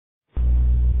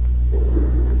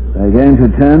We're going to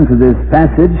turn to this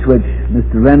passage which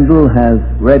Mr. Rendell has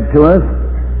read to us,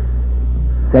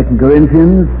 2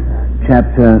 Corinthians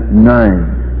chapter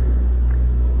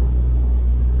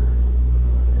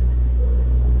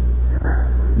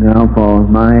 9. Now for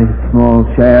my small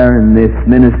share in this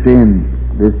ministry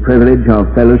and this privilege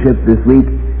of fellowship this week,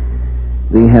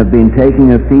 we have been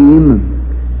taking a theme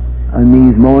in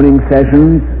these morning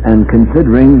sessions and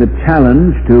considering the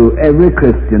challenge to every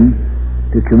Christian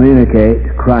to communicate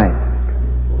Christ.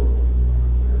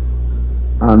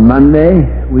 On Monday,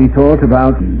 we thought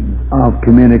about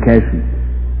communication.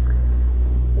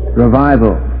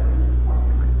 Revival.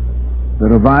 The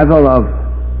revival of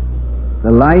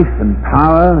the life and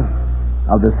power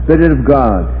of the Spirit of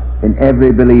God in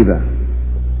every believer.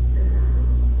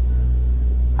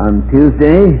 On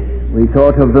Tuesday, we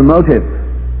thought of the motive.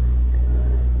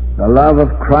 The love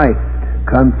of Christ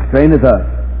constraineth us.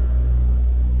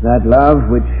 That love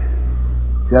which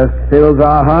just fills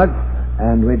our hearts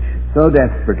and which so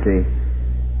desperately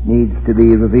needs to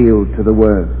be revealed to the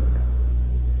world.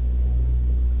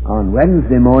 On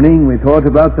Wednesday morning, we thought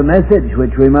about the message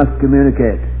which we must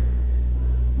communicate.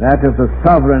 That of the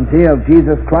sovereignty of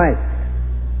Jesus Christ,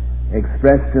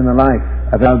 expressed in the life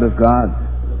of God,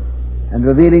 and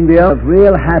revealing the of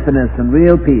real happiness and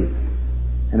real peace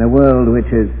in a world which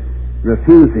is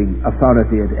refusing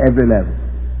authority at every level.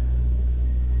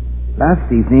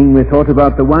 Last evening we thought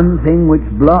about the one thing which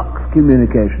blocks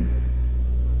communication,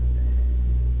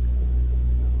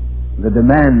 the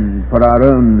demand for our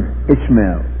own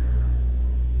Ishmael,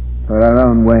 for our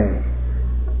own way.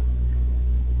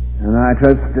 And I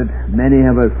trust that many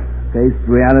of us faced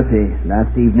reality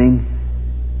last evening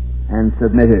and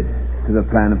submitted to the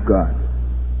plan of God.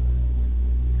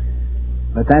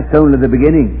 But that's only the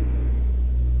beginning.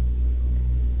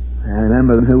 I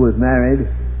remember who was married,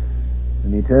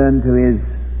 and he turned to his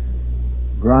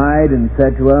bride and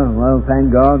said to her, "Well,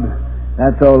 thank God,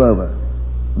 that's all over."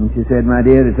 And she said, "My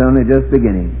dear, it's only just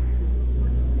beginning."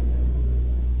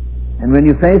 And when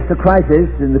you face the crisis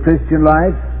in the Christian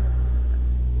life,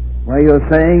 where you're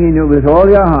saying with all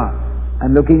your heart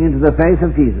and looking into the face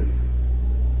of Jesus,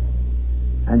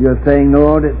 and you're saying,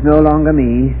 "Lord, it's no longer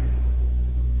me,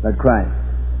 but Christ,"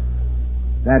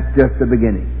 that's just the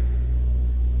beginning.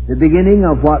 The beginning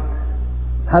of what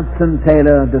Hudson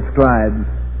Taylor describes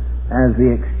as the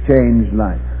exchange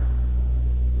life,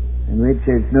 in which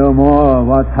it's no more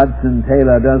what Hudson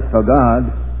Taylor does for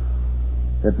God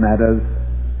that matters,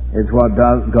 it's what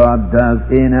God does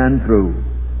in and through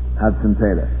Hudson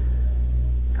Taylor.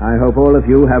 I hope all of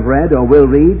you have read or will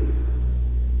read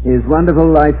his wonderful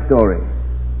life story,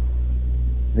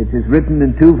 which is written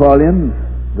in 2 volumes,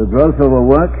 The Growth of a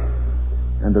Work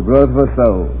and The Growth of a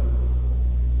Soul,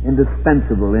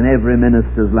 indispensable in every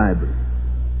minister's library.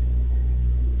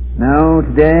 Now,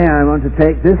 today I want to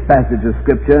take this passage of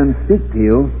Scripture and speak to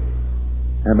you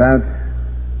about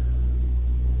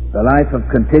the life of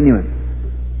continuance,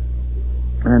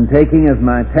 and taking as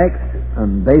my text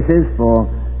and basis for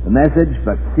the message,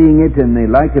 but seeing it in the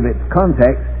light of its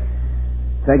context,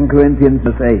 2 Corinthians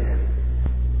 8.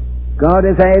 God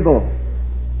is able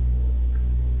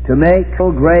to make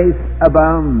all grace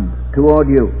abound toward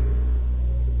you,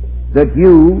 that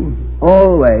you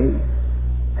always,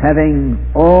 having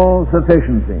all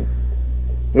sufficiency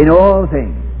in all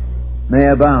things, may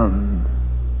abound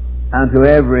unto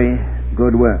every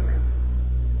good work.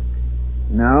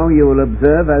 Now you will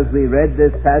observe as we read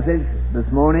this passage this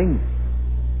morning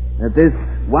that this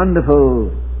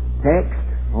wonderful text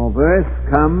or verse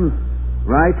comes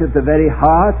right at the very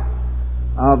heart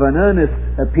of an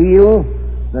earnest appeal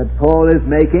that Paul is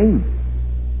making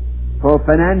for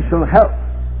financial help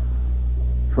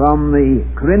from the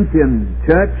Corinthian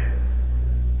church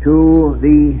to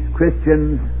the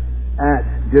Christians at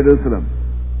Jerusalem.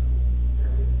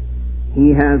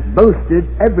 He has boasted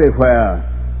everywhere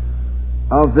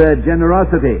of their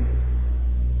generosity,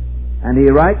 and he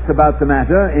writes about the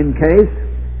matter in case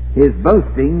his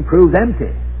boasting proves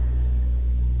empty.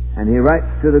 And he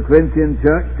writes to the Corinthian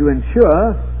church to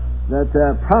ensure that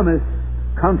their promised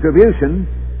contribution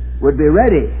would be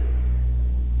ready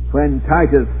when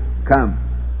Titus comes,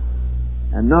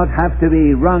 and not have to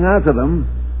be wrung out of them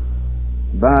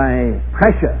by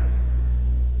pressure.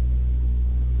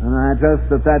 And I trust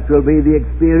that that will be the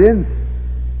experience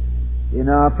in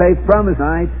our faith promise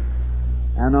night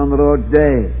and on the Lord's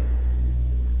day.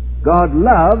 God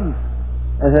loves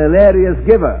a hilarious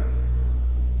giver,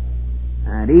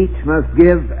 and each must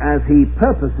give as he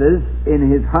purposes in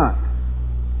his heart.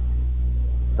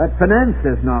 But finance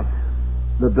is not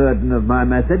the burden of my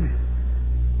message.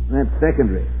 That's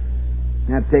secondary.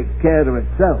 That takes care of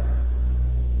itself.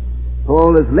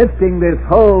 Paul is lifting this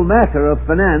whole matter of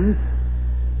finance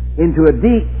into a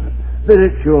deep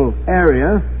spiritual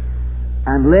area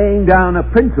and laying down a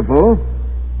principle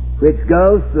which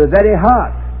goes to the very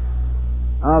heart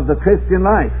of the Christian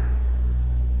life.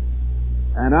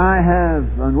 And I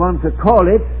want to call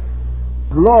it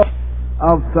law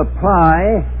of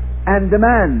supply and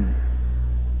demand.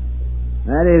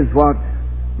 That is what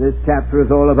this chapter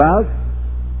is all about.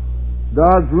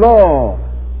 God's law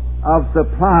of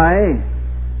supply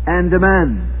and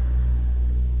demand.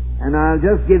 And I'll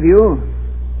just give you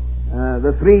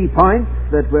the 3 points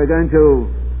that we're going to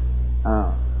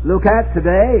look at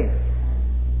today,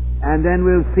 and then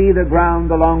we'll see the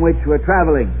ground along which we're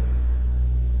traveling.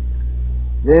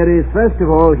 There is, first of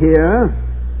all, here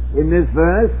in this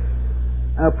verse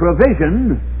a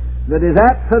provision that is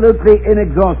absolutely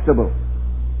inexhaustible.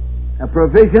 A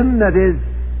provision that is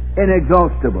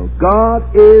inexhaustible. God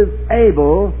is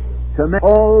able to make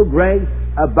all grace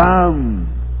abound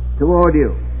toward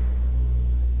you.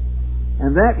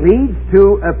 And that leads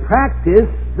to a practice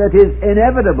that is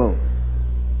inevitable.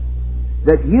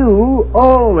 That you,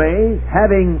 always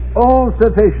having all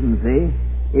sufficiency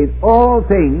in all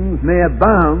things, may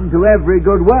abound to every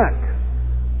good work.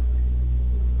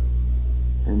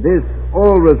 And this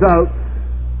all results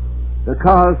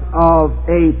because of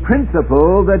a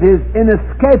principle that is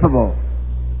inescapable.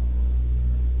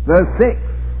 Verse 6,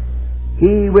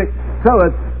 he which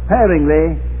soweth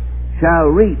sparingly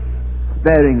shall reap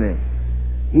sparingly.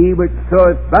 He which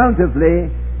soweth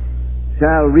bountifully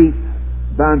shall reap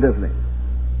bountifully.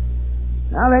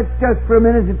 Now let's just for a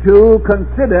minute or two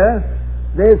consider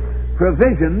this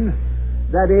provision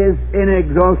that is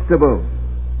inexhaustible.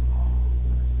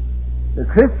 The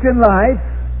Christian life,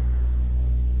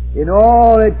 in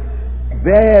all its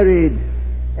varied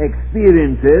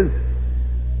experiences,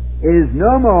 is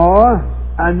no more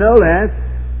and no less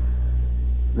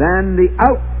than the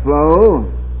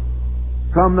outflow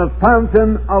from the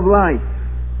fountain of life,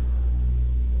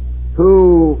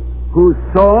 whose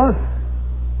source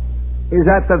is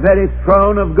at the very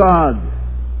throne of God.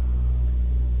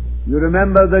 You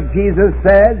remember that Jesus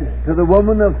said to the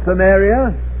woman of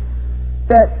Samaria,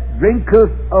 that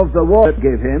drinketh of the water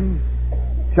give him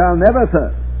shall never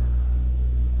thirst.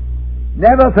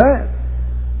 Never thirst.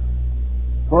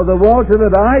 For the water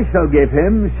that I shall give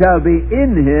him shall be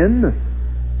in him,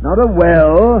 not a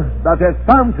well, but a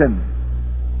fountain.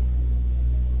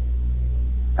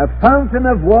 A fountain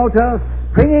of water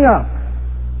springing up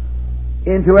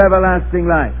into everlasting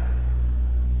life.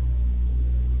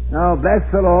 Now, bless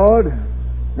the Lord,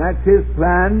 that's his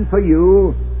plan for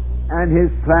you and his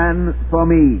plan for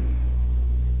me.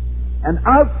 An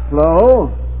outflow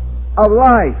of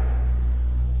life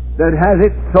that has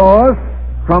its source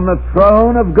from the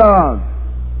throne of God,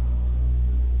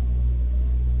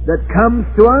 that comes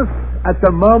to us at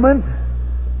the moment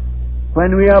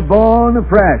when we are born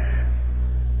afresh.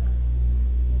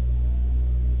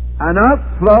 An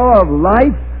outflow of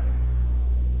life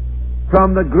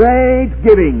from the great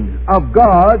giving of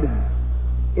God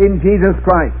in Jesus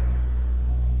Christ.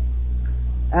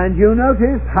 And you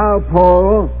notice how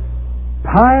Paul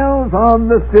piles on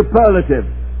the superlative.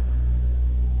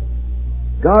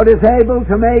 God is able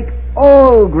to make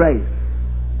all grace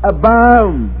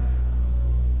abound.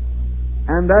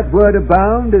 And that word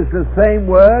abound is the same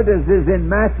word as is in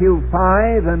Matthew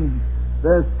 5 and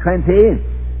verse 20,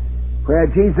 where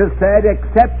Jesus said,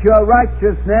 except your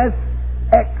righteousness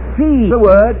exceed, the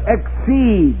word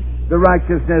exceed the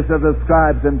righteousness of the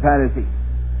scribes and Pharisees.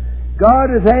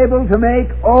 God is able to make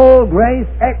all grace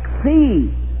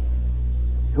exceed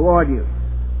toward you,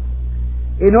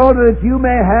 in order that you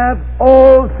may have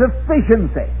all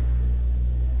sufficiency.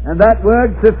 And that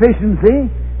word sufficiency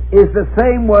is the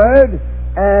same word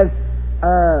as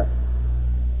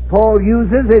Paul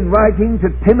uses in writing to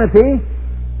Timothy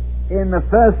in the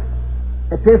first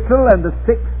epistle and the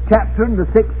 6th chapter and the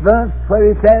 6th verse,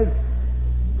 where he says,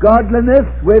 godliness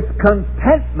with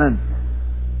contentment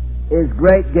is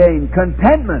great gain.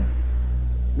 Contentment,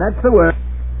 that's the word.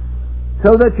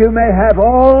 So that you may have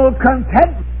all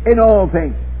content in all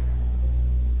things.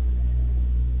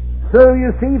 So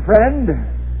you see, friend,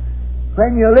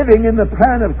 when you're living in the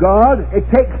plan of God, it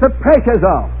takes the pressures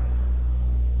off.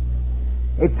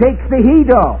 It takes the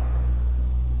heat off.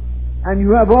 And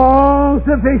you have all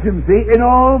sufficiency in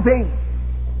all things.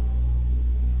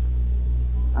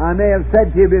 I may have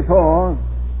said to you before,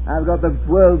 I've got the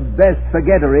world's best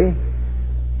forgettery.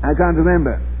 I can't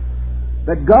remember.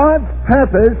 But God's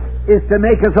purpose is to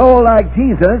make us all like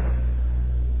Jesus,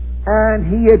 and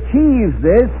he achieves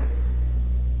this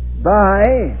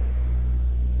by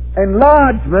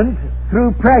enlargement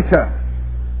through pressure.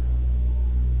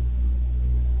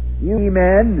 You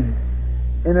men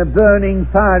in a burning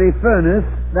fiery furnace,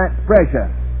 that's pressure.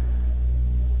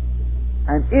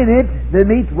 And in it they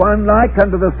meet one like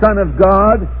unto the Son of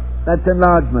God, that's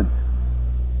enlargement.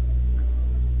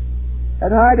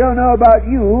 And I don't know about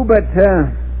you, but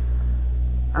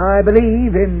I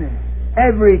believe in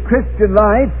every Christian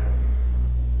life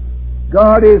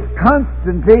God is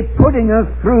constantly putting us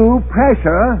through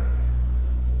pressure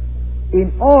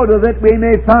in order that we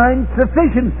may find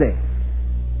sufficiency.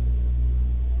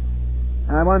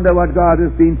 I wonder what God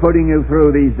has been putting you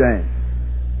through these days.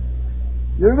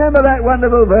 You remember that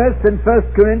wonderful verse in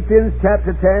 1 Corinthians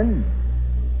chapter 10?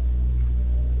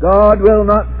 God will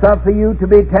not suffer you to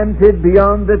be tempted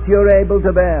beyond that you're able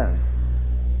to bear,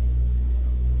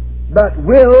 but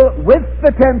will, with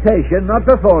the temptation, not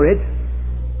before it,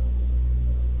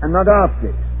 and not after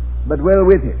it, but will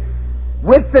with it,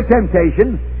 with the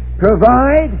temptation,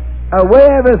 provide a way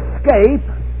of escape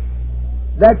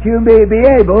that you may be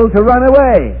able to run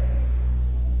away.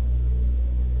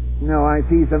 No, I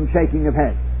see some shaking of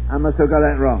heads. I must have got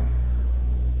that wrong.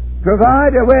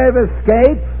 Provide a way of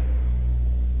escape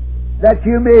that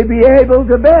you may be able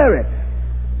to bear it.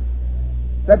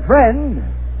 But friend,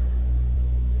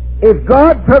 if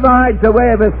God provides a way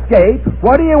of escape,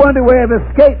 what do you want a way of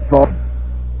escape for?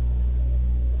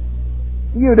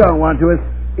 You don't want to.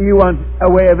 You want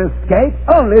a way of escape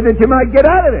only that you might get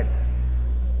out of it.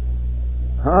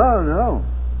 Oh no.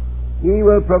 He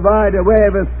will provide a way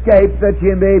of escape that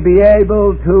you may be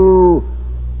able to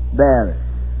bear it.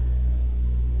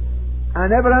 I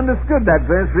never understood that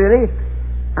verse really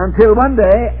until one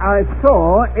day I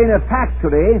saw in a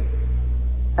factory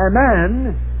a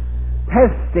man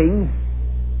testing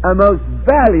a most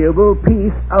valuable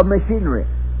piece of machinery.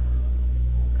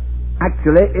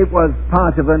 Actually, it was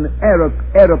part of an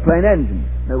aeroplane engine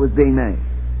that was being made.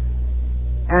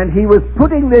 And he was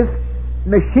putting this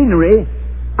machinery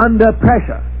under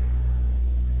pressure,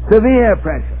 severe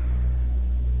pressure.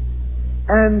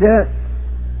 And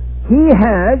he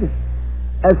had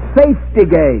a safety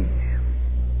gauge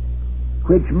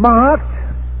which marked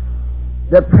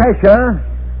the pressure,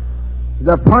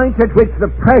 the point at which the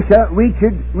pressure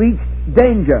reached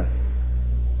danger.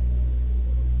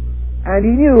 And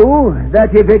he knew that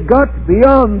if it got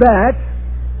beyond that,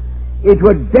 it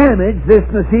would damage this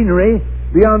machinery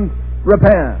beyond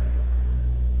repair.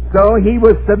 So he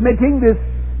was submitting this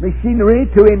machinery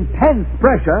to intense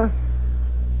pressure,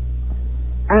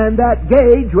 and that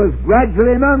gauge was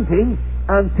gradually mounting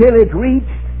until it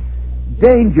reached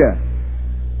danger.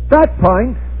 At that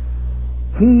point,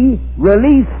 he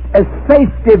released a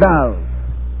safety valve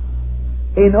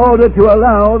in order to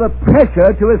allow the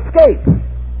pressure to escape.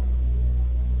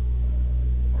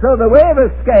 So the way of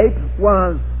escape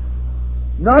was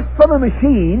not from a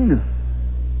machine,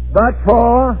 but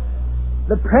for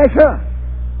the pressure.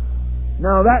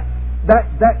 Now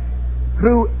that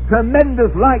threw tremendous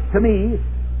light to me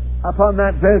upon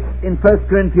that verse in 1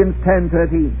 Corinthians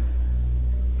 10:13.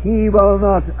 He will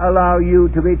not allow you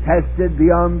to be tested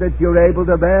beyond that you're able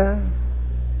to bear,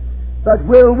 but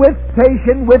will with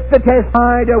patience, with the test,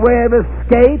 find a way of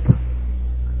escape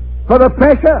for the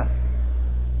pressure,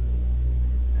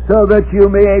 so that you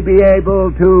may be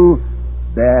able to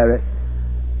bear it,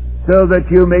 so that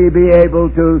you may be able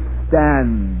to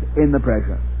stand in the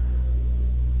pressure.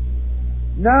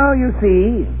 Now you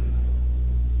see,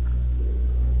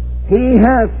 He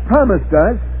has promised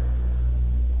us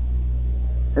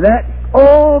that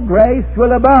all grace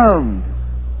will abound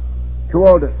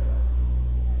toward us,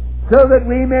 so that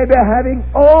we may be having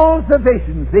all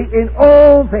sufficiency in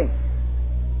all things,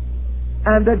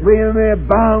 and that we may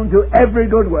abound to every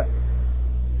good work.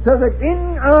 So that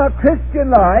in our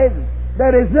Christian lives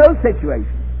there is no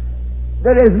situation,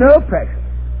 there is no pressure,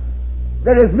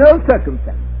 there is no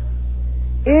circumstance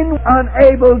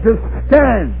unable to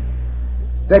stand,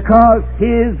 because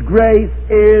His grace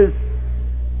is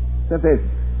sufficient.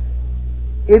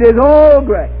 It is all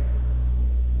grace,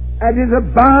 and it is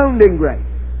abounding grace.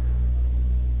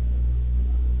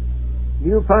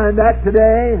 You find that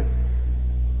today?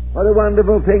 What a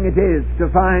wonderful thing it is to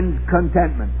find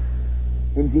contentment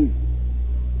in Jesus.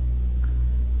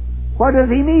 What does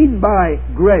He mean by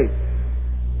grace?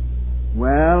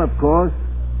 Well, of course,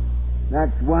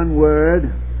 that's one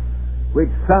word which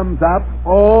sums up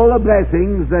all the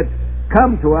blessings that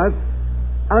come to us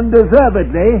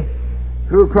undeservedly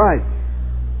through Christ.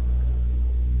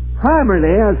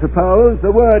 Primarily, I suppose,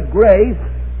 the word grace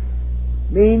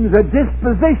means a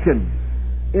disposition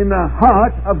in the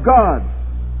heart of God,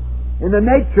 in the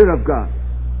nature of God.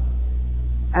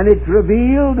 And it's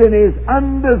revealed in His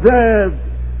undeserved,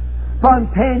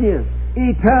 spontaneous,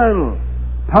 eternal,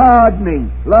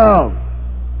 pardoning love.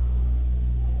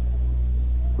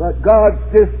 But God's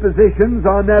dispositions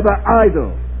are never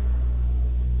idle.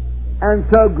 And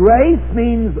so grace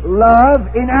means love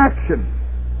in action,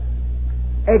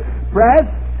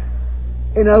 expressed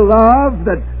in a love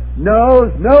that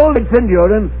knows no its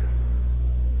endurance,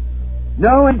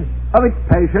 no end of its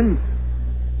patience,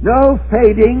 no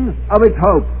fading of its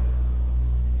hope.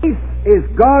 Grace is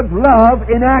God's love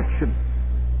in action.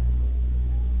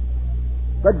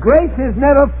 But grace is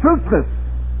never fruitless,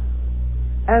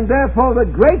 and therefore the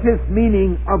greatest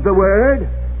meaning of the word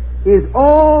is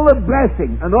all the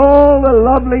blessing and all the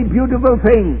lovely, beautiful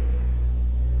things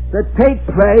that take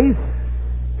place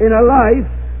in a life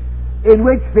in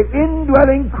which the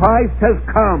indwelling Christ has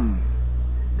come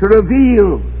to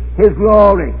reveal His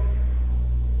glory.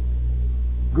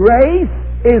 Grace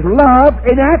is love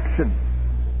in action.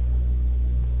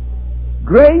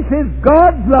 Grace is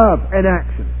God's love in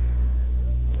action.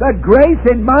 The grace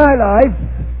in my life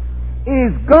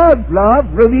is God's love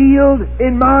revealed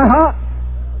in my heart.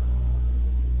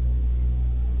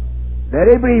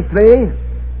 Very briefly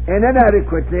and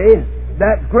inadequately,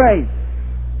 that grace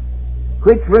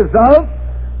which results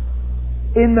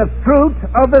in the fruit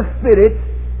of the Spirit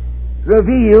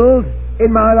revealed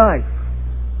in my life.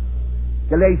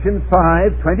 Galatians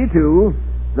 5:22,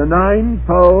 the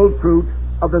ninefold fruit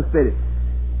of the Spirit.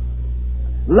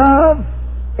 Love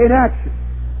in action.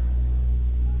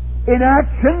 In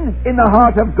action in the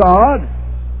heart of God.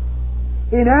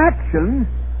 In action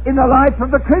in the life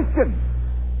of the Christian.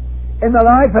 In the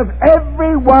life of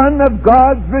every one of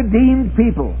God's redeemed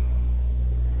people.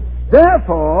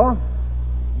 Therefore,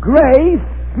 grace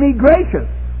me gracious.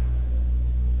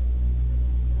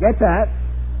 Get that?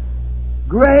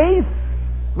 Grace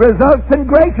results in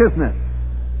graciousness.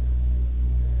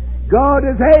 God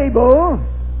is able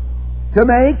to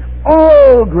make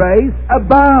all grace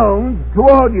abound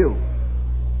toward you.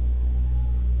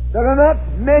 There are not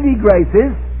many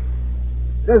graces.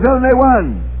 There's only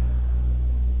one.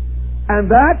 And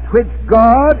that which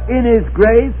God in His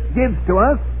grace gives to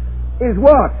us is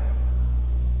what?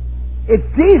 It's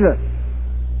Jesus.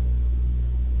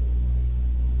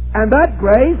 And that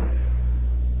grace,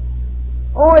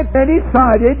 it's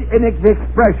many-sided in its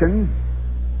expression,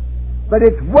 but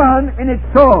it's one in its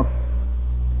source.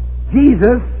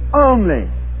 Jesus only.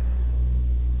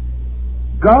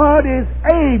 God is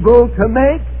able to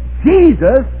make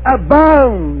Jesus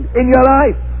abound in your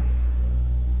life.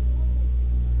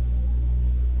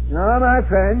 Now, my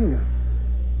friend,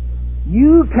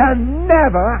 you can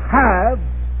never have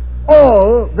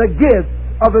all the gifts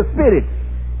of the Spirit.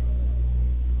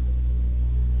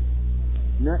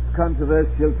 And that's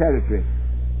controversial territory.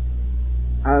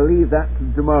 I'll leave that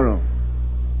to tomorrow.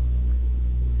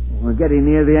 We're getting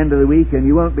near the end of the week and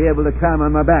you won't be able to climb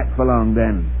on my back for long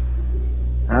then.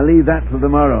 I'll leave that till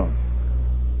tomorrow.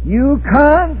 You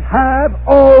can't have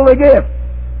all the gifts.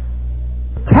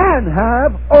 You can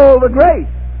have all the grace.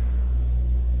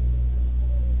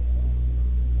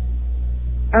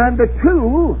 And the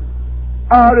two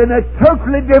are in a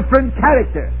totally different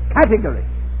category.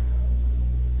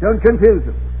 Don't confuse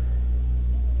them.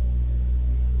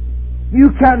 You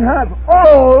can have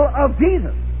all of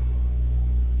Jesus.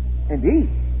 Indeed.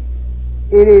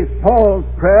 It is Paul's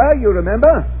prayer, you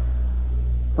remember,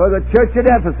 for the church at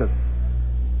Ephesus,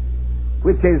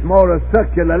 which is more a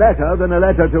circular letter than a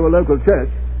letter to a local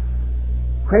church,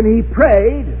 when he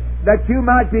prayed that you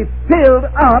might be filled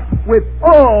up with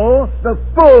all the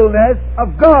fullness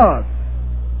of God.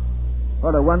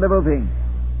 What a wonderful thing,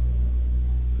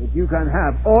 that you can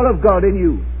have all of God in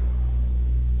you.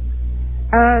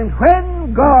 And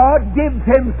when God gives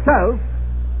Himself,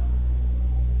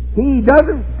 He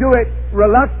doesn't do it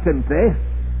reluctantly,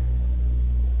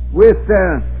 with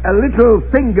a little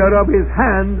finger of His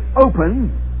hand open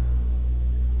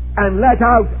and let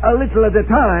out a little at a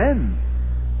time.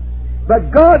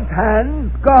 But God's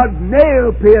hands, God's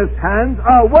nail-pierced hands,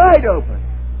 are wide open.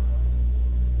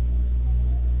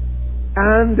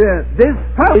 And this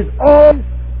power is all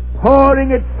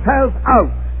pouring itself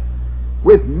out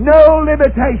with no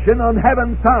limitation on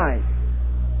heaven's side.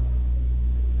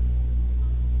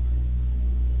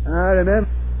 And I remember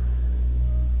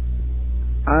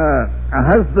a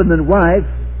husband and wife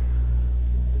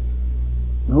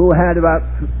who had about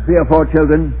 3 or 4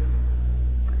 children,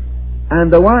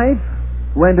 and the wife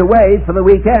went away for the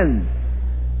weekend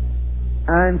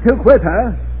and took with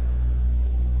her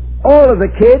all of the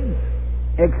kids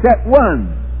except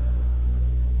one,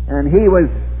 and he was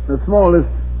the smallest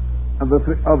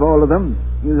of all of them.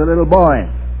 He was a little boy.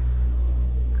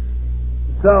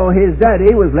 So his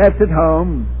daddy was left at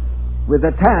home with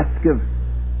the task of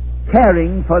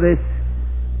caring for this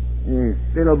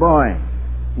little boy.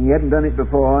 He hadn't done it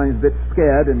before. He was a bit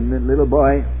scared, and the little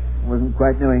boy wasn't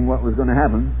quite knowing what was going to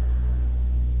happen.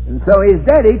 And so his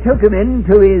daddy took him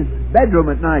into his bedroom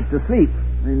at night to sleep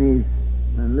in his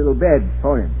little bed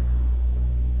for him.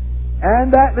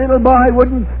 And that little boy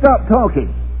wouldn't stop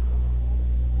talking.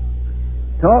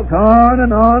 Talked on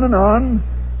and on and on,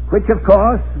 which of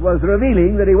course was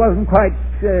revealing that he wasn't quite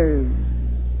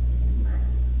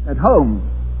at home.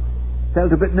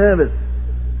 Felt a bit nervous.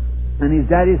 And his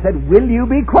daddy said, "Will you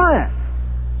be quiet?"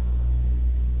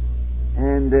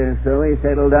 And so he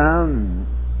settled down.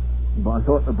 I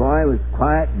thought the boy was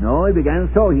quiet. No, he began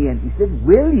talking. And he said,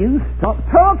 "Will you stop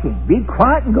talking? Be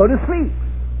quiet and go to sleep."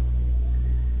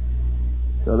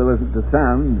 So there wasn't a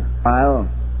sound.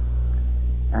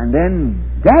 And then,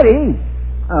 "Daddy!"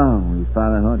 Oh, his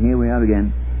father thought, here we are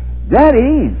again.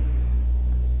 "Daddy!"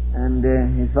 And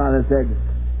his father said,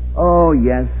 "Oh,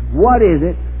 yes, what is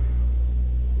it?"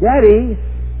 "Daddy,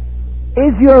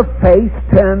 is your face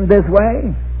turned this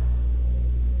way?"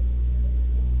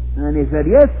 And he said,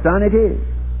 "Yes, son, it is."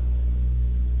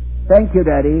 "Thank you,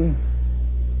 Daddy."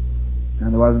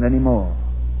 And there wasn't any more.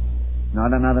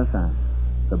 Not another sound.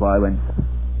 The boy went.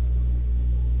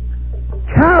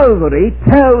 Calvary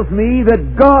tells me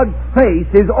that God's face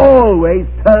is always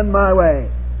turned my way.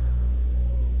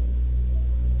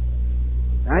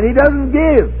 And He doesn't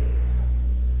give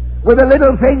with a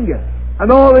little finger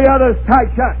and all the others tight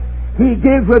shut. He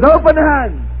gives with open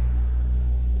hands.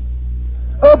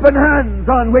 Open hands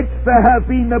on which there have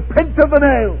been the print of the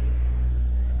nails.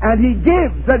 And He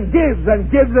gives and gives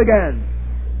and gives again.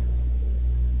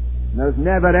 There's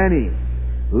never any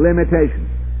limitation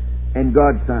in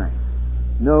God's sight.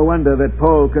 No wonder that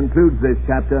Paul concludes this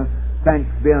chapter, "Thanks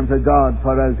be unto God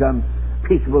for His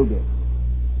unspeakable gift."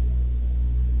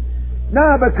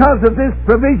 Now, because of this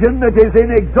provision that is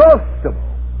inexhaustible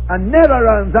and never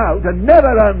runs out and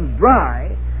never runs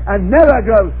dry and never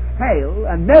grows stale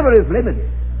and never is limited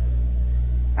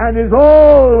and is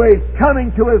always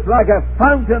coming to us like a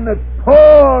fountain that's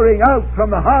pouring out from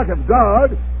the heart of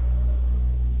God,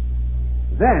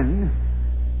 then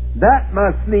that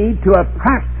must lead to a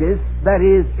practice that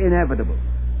is inevitable.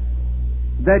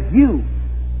 That you,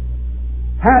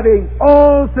 having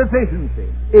all sufficiency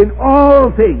in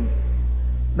all things,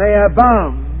 may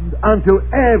abound unto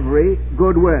every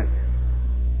good work.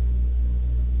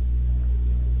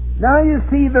 Now you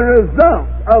see, the result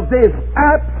of this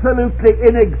absolutely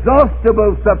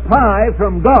inexhaustible supply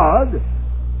from God,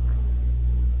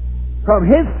 from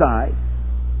His side,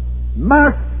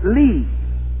 must lead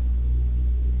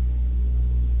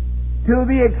to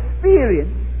the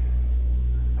experience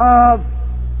of,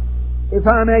 if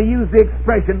I may use the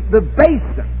expression, the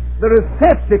basin, the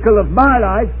receptacle of my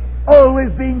life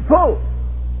always being full.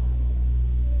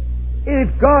 If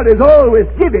God is always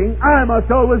giving, I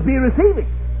must always be receiving.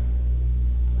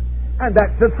 And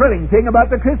that's the thrilling thing about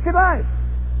the Christian life.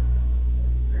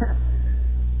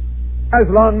 As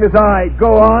long as I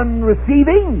go on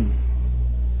receiving,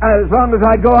 as long as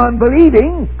I go on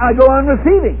believing, I go on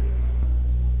receiving.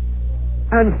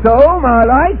 And so my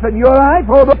life and your life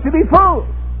all but to be full.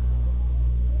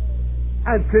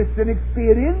 And Christian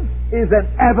experience is an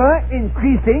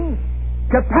ever-increasing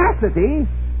capacity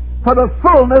for the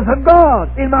fullness of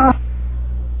God in my heart.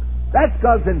 That's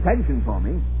God's intention for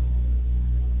me.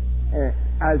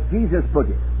 As Jesus put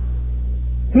it,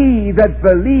 "He that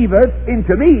believeth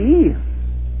into me,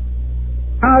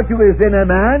 out of his inner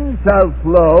man shall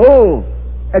flow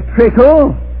a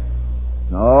trickle."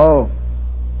 No.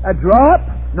 A drop?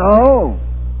 No.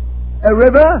 A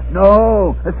river?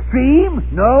 No. A stream?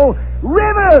 No.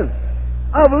 Rivers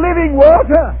of living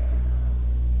water.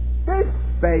 This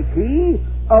spake He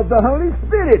of the Holy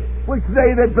Spirit, which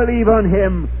they that believe on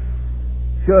Him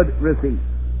should receive.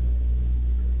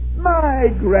 My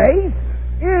grace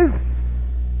is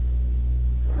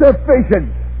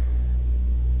sufficient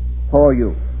for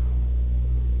you.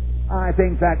 I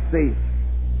think that's the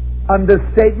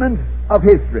understatement of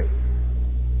history.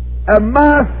 A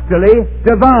masterly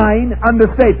divine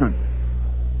understatement.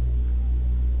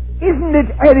 Isn't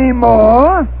it any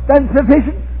more than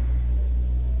sufficient?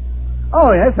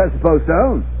 Oh yes, I suppose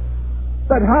so.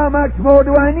 But how much more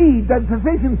do I need than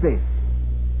sufficiency?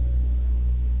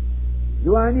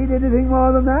 Do I need anything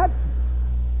more than that?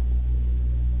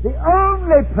 The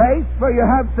only place where you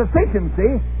have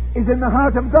sufficiency is in the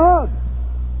heart of God.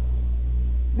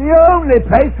 The only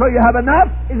place where you have enough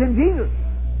is in Jesus.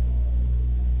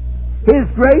 His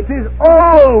grace is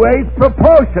always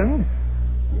proportioned.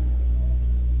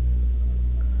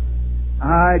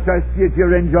 I trust that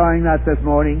you're enjoying that this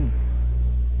morning.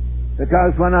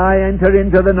 Because when I enter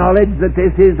into the knowledge that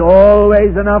this is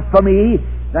always enough for me,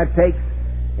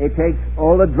 it takes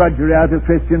all the drudgery out of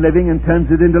Christian living and turns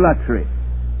it into luxury.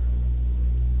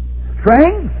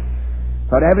 Strength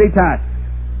for every task.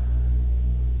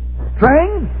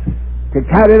 Strength to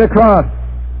carry the cross.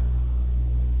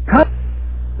 Courage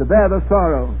to bear the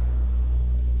sorrow.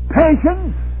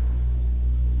 Patience,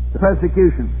 the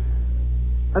persecution.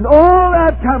 And all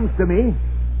that comes to me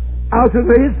out of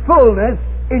His fullness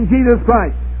in Jesus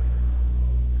Christ.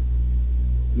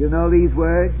 You know these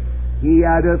words? He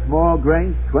addeth more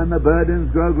grace when the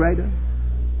burdens grow greater.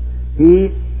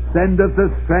 He sendeth the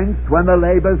strength when the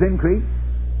labors increase.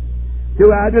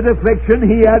 To added affliction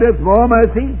He addeth more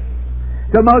mercy.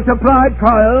 To multiplied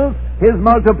trials His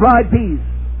multiplied peace.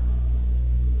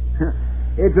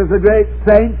 It was a great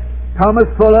saint, Thomas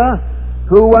Fuller,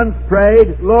 who once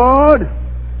prayed, Lord,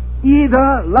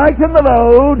 either lighten the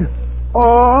load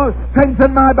or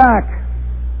strengthen my back.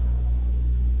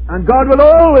 And God will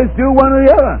always do one or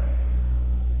the other.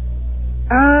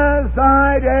 As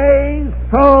thy days,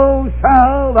 so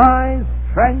shall thy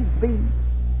strength be.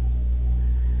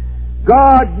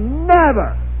 God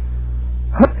never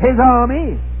put His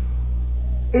army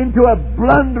into a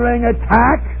blundering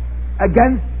attack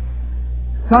against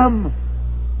some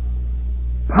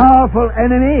powerful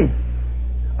enemy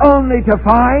only to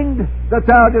find that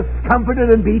thou art discomforted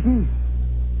and beaten.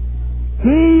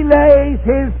 He lays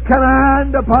His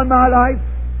command upon my life,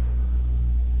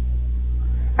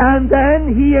 and then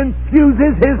He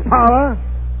infuses His power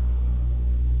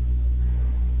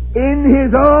in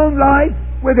His own life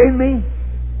within me,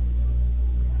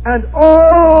 and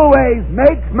always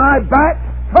makes my back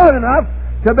strong enough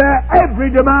to bear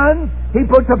every demand He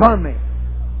puts upon me.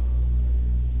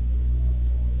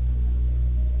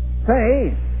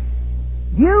 Say,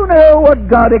 do you know what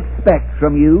God expects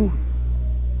from you?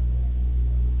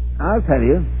 I'll tell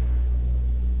you.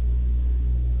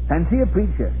 Fancy a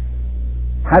preacher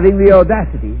having the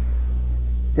audacity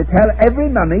to tell every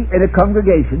mummy in a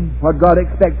congregation what God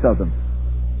expects of them.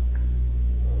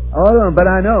 Oh, but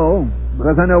I know,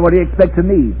 because I know what He expects of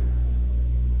me.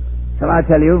 Shall I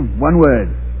tell you one word?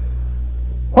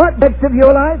 What next of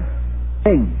your life?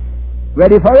 Thing.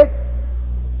 Ready for it?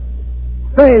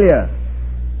 Failure.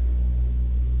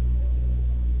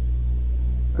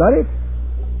 Got it?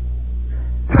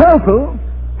 Total,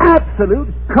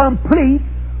 absolute, complete,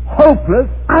 hopeless,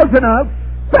 out and out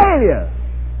failure.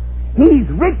 He's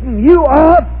written you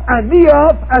off and me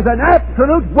off as an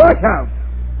absolute workout.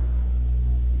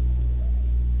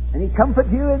 Any comfort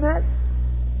to you in that?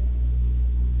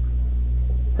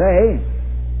 Say,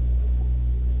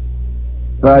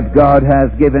 but God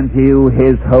has given to you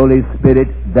His Holy Spirit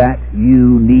that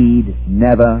you need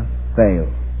never fail.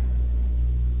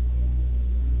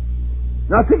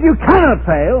 Not that you cannot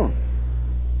fail.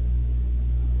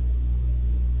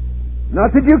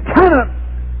 Not that you cannot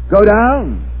go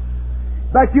down.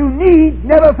 But you need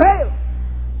never fail.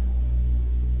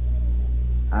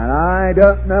 And I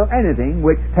don't know anything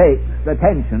which takes the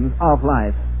tensions off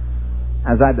life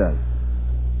as that does.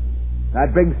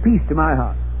 That brings peace to my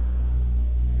heart.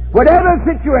 Whatever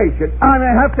situation I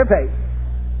may have to face,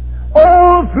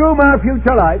 all through my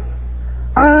future life,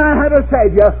 I have a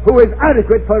Savior who is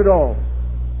adequate for it all.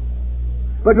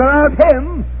 But without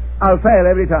Him, I'll fail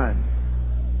every time.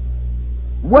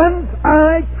 Once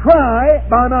I try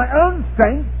by my own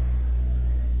strength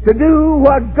to do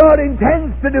what God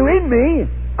intends to do in me,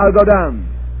 I'll go down.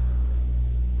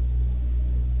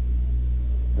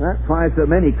 That's why so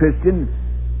many Christians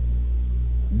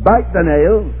bite the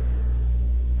nail,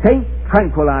 take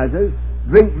tranquilizers,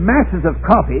 drink masses of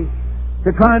coffee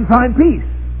to try and find peace.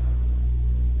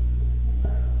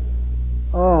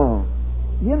 Oh,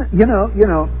 you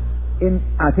know,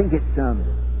 I think it's,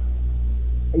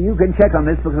 you can check on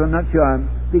this because I'm not sure, I'm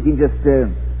speaking just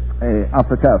off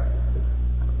the cuff.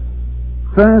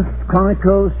 1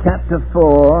 Chronicles chapter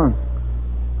 4,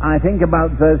 I think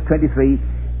about verse 23,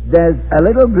 there's a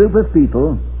little group of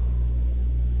people,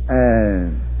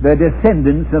 the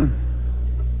descendants of,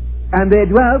 and they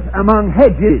dwelt among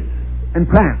hedges and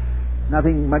plants.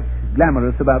 Nothing much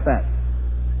glamorous about that.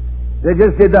 They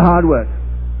just did the hard work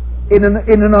in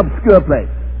an obscure place.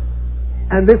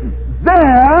 And listen,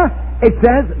 there, it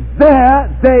says, there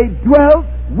they dwelt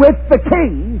with the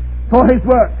king for his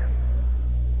work.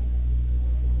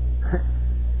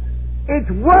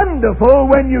 It's wonderful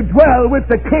when you dwell with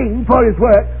the king for his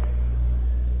work.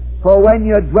 For when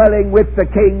you're dwelling with the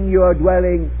king, you're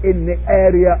dwelling in the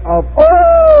area of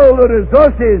all the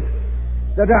resources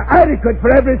that are adequate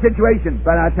for every situation.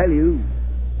 But I tell you,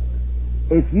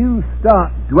 if you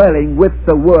start dwelling with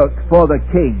the work for the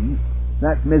king,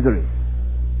 That's misery.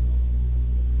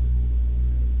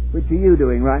 Which are you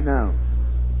doing right now?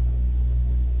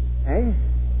 Eh?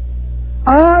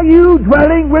 Are you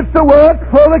dwelling with the work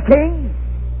for the king?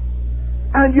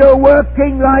 And you're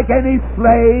working like any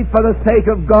slave for the sake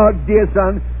of God's dear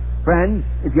Son? Friend,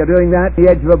 if you're doing that, the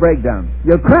edge of a breakdown.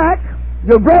 You'll crack,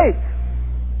 you'll break.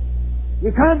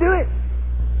 You can't do it.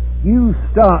 You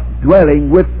start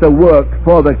dwelling with the work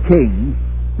for the king,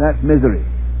 that's misery.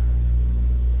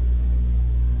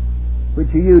 Which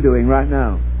are you doing right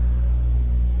now?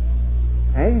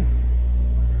 Eh?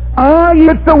 Are you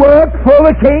at the work for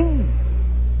the king?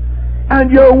 And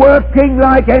you're working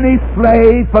like any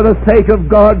slave for the sake of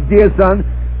God's dear Son?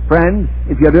 Friend,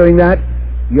 if you're doing that,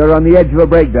 you're on the edge of a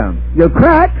breakdown. You'll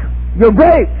crack, you'll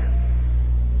break.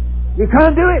 You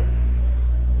can't do it.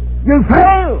 You'll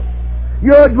fail.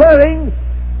 You're dwelling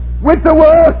with the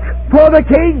work for the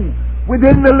king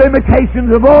within the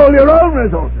limitations of all your own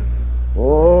resources.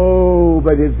 Oh,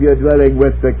 but if you're dwelling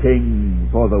with the king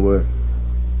for the work,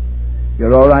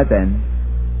 you're all right then.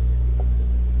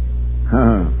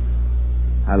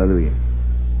 Hallelujah.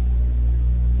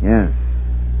 Yes.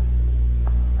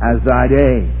 As thy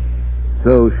day,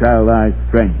 so shall thy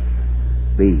strength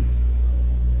be.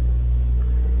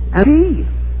 And he,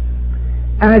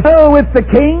 as you're with the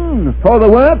king for the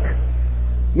work,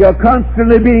 you're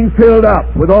constantly being filled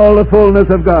up with all the fullness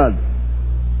of God.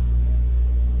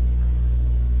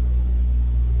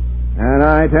 And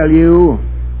I tell you,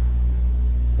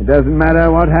 it doesn't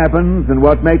matter what happens and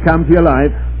what may come to your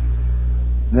life,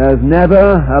 there's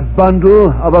never a bundle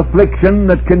of affliction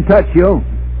that can touch you.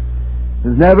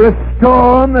 There's never a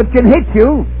storm that can hit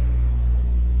you.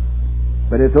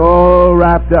 But it's all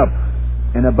wrapped up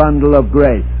in a bundle of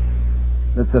grace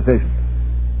that's sufficient.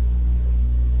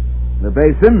 The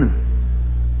basin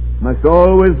must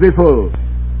always be full.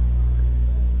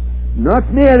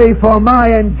 Not merely for my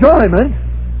enjoyment,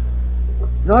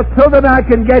 not so that I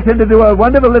can get into a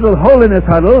wonderful little holiness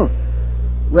huddle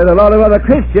with a lot of other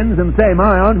Christians and say,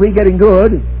 my, aren't we getting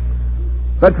good?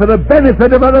 But for the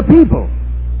benefit of other people.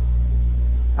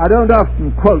 I don't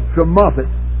often quote from Moffat,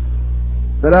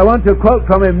 but I want to quote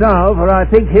from him now, for I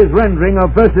think his rendering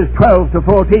of verses 12 to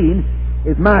 14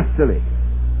 is masterly.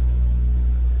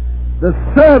 The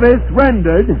service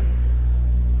rendered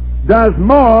does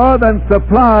more than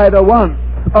supply the wants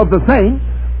of the saints.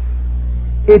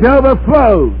 It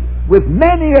overflows with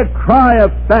many a cry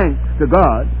of thanks to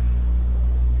God.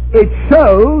 It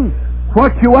shows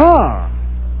what you are.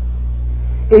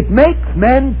 It makes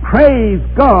men praise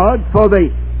God for the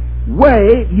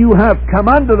way you have come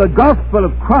under the gospel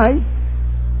of Christ,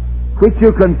 which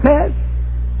you confess,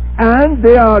 and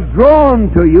they are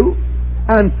drawn to you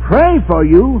and pray for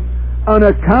you on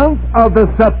account of the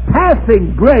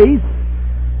surpassing grace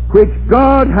which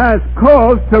God has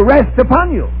caused to rest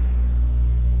upon you.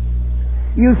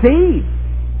 You see,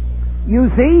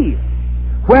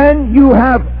 when you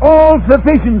have all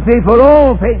sufficiency for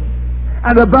all things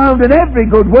and abound in every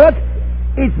good work,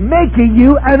 it's making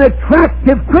you an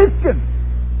attractive Christian.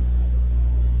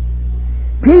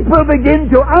 People begin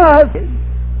to ask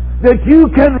that you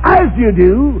can, as you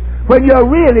do, when you're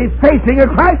really facing a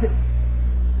crisis.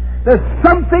 There's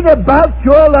something about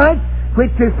your life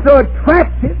which is so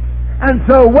attractive and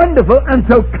so wonderful and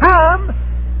so calm.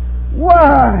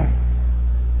 Why?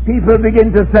 People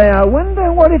begin to say, I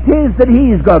wonder what it is that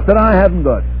he's got that I haven't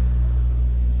got.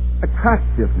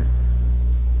 Attractiveness.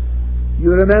 You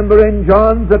remember in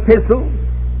John's epistle,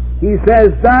 he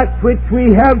says, that which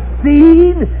we have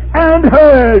seen and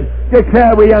heard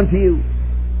declare we unto you.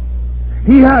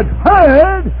 He had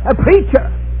heard a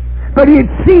preacher, but he had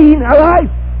seen a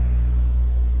life.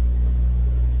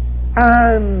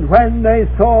 And when they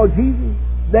saw Jesus,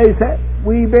 they said,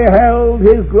 we beheld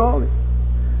his glory.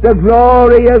 The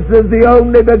glory as of the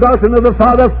only begotten of the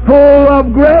Father, full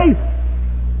of grace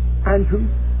and truth,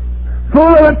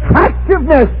 full of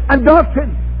attractiveness and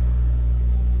doctrine.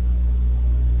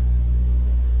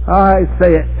 I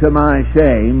say it to my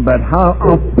shame, but how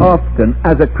often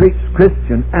as a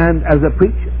Christian and as a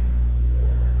preacher,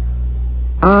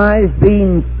 I've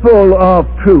been full of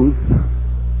truth,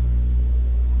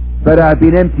 but I've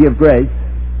been empty of grace.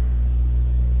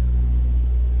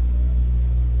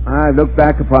 I look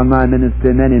back upon my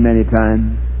ministry many, many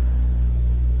times,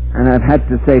 and I've had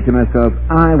to say to myself,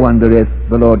 I wonder if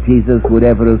the Lord Jesus would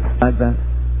ever have like that.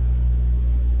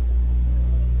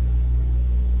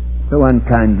 So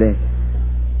unkindly,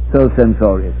 so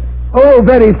censorious. Oh,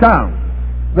 very sound,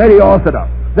 very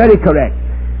orthodox, very correct,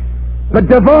 but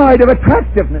devoid of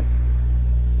attractiveness.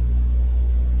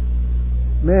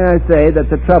 May I say that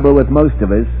the trouble with most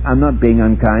of us, I'm not being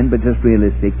unkind, but just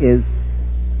realistic, is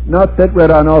Not that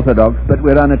we're unorthodox, but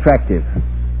we're unattractive.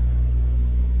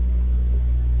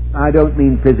 I don't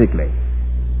mean physically,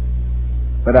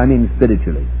 but I mean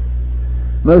spiritually.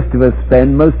 Most of us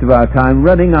spend most of our time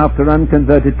running after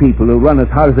unconverted people who run as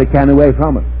hard as they can away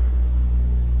from us.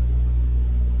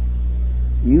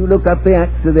 You look up the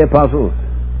Acts of the Apostles,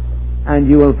 and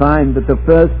you will find that the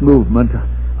first movement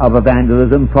of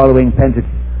evangelism following Pentecost,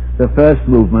 the first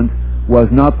movement was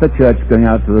not the church going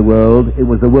out to the world, it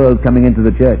was the world coming into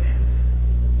the church.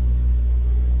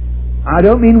 I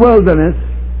don't mean worldliness.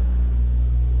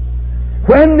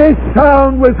 When this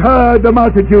sound was heard, the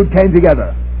multitude came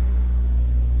together.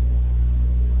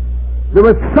 There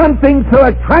was something so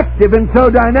attractive and so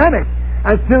dynamic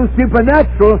and so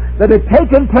supernatural that had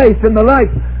taken place in the life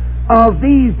of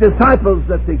these disciples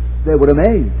that they were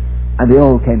amazed, and they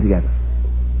all came together.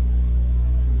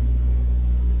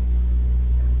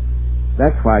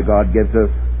 That's why God gives us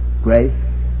grace,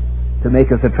 to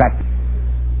make us attractive.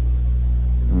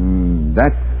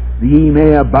 That ye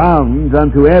may abound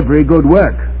unto every good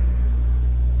work.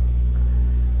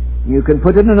 You can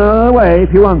put it another way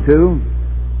if you want to,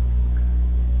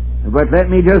 but let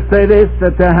me just say this,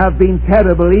 that there have been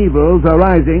terrible evils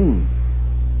arising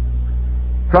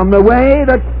from the way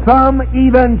that some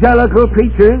evangelical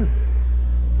preachers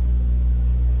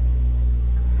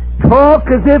talk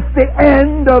as if the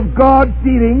end of God's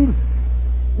dealings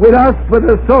with us was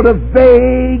a sort of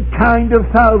vague kind of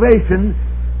salvation,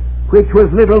 which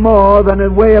was little more than a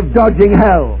way of dodging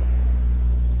hell.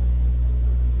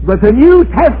 But the New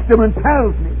Testament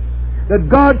tells me that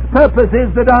God's purpose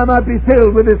is that I might be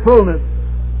filled with His fullness,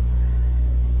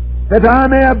 that I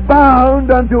may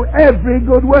abound unto every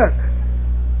good work.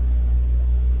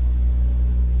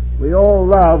 We all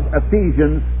love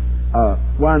Ephesians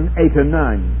 1, 8 and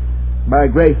 9. By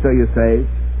grace are you saved,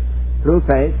 through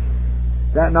faith,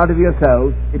 that not of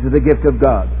yourselves, it is a gift of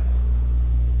God,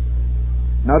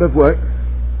 not of works,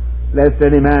 lest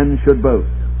any man should boast.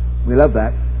 We love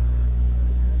that.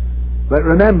 But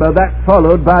remember, that's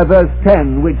followed by verse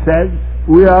 10, which says,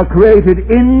 we are created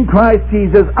in Christ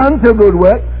Jesus unto good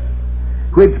works,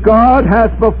 which God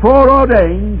hath before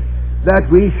ordained that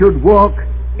we should walk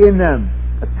in them.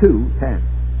 2:10.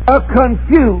 Are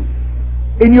confused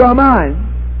in your mind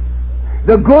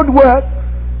the good works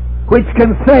which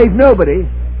can save nobody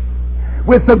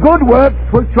with the good works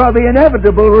which are the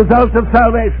inevitable result of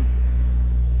salvation.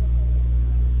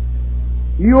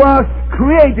 You are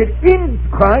created in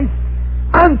Christ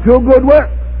unto good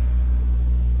works.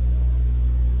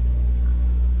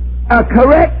 A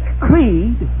correct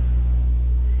creed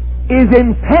is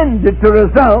intended to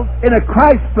result in a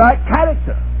Christ-like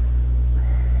character.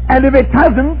 And if it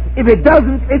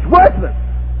doesn't, it's worthless.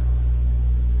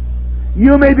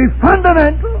 You may be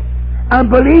fundamental and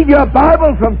believe your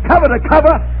Bible from cover to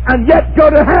cover and yet go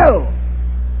to hell.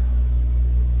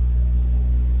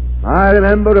 I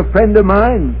remember a friend of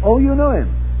mine, oh, you know him,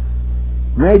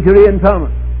 Major Ian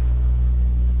Thomas.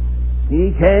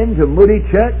 He came to Moody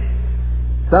Church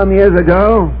some years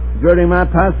ago during my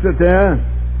pastorate there,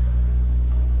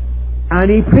 and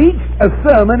he preached a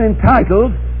sermon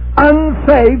entitled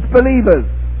Unsaved Believers.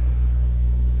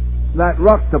 That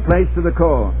rocked the place to the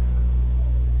core.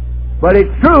 But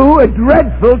it's true, a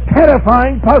dreadful,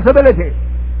 terrifying possibility.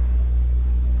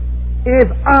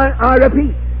 If I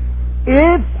repeat,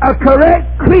 if a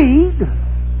correct creed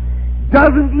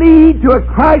doesn't lead to a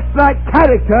Christ-like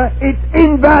character, it's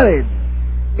invalid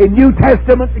in New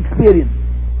Testament experience.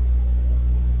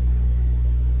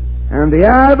 And the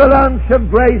avalanche of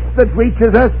grace that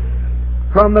reaches us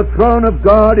from the throne of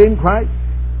God in Christ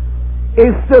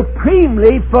is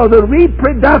supremely for the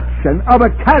reproduction of a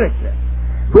character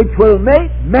which will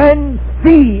make men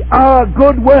see our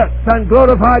good works and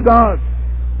glorify God.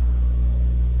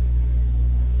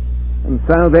 And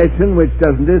salvation which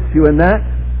doesn't issue in that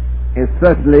is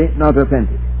certainly not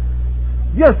authentic.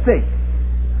 Just think,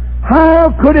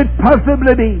 how could it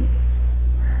possibly be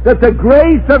that the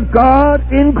grace of God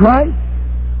in Christ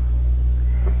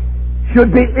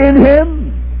should be in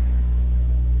Him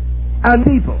and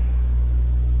people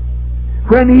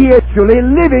when He is actually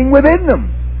living within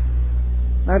them?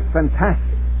 That's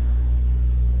fantastic.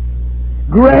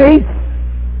 Grace,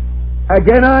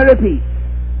 again I repeat,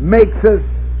 makes us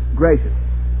gracious.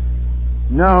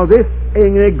 Now this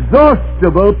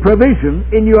inexhaustible provision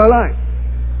in your life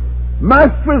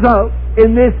must result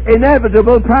in this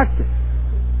inevitable practice.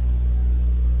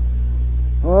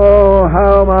 Oh,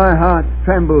 how my heart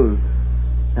trembles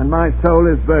and my soul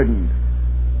is burdened.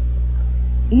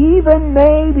 Even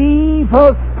maybe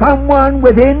for someone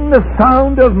within the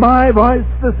sound of my voice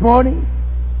this morning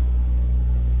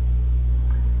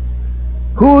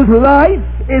whose life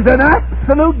is an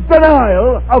absolute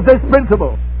denial of this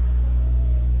principle,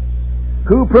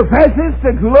 who professes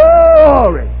to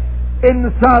glory in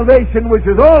the salvation which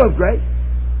is all of grace,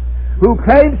 who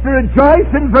claims to rejoice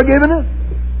in forgiveness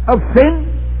of sin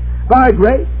by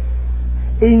grace,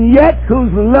 and yet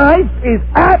whose life is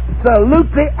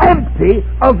absolutely empty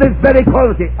of this very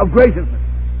quality of graciousness.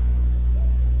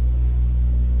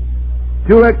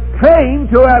 To claim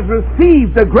to have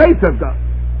received the grace of God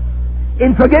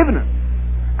in forgiveness,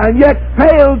 and yet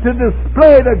fail to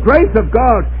display the grace of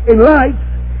God in life,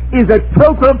 is a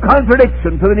total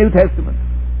contradiction to the New Testament.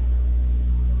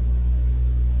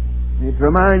 It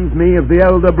reminds me of the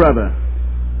elder brother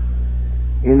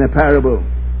in the parable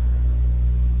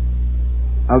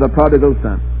of the prodigal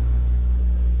son.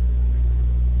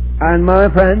 And my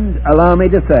friend, allow me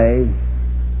to say,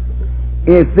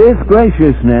 if this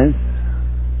graciousness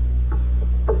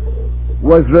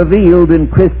was revealed in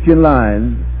Christian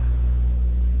lives,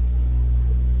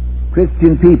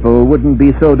 Christian people wouldn't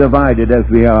be so divided as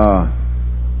we are.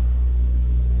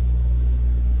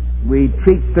 We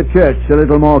treat the church a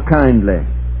little more kindly.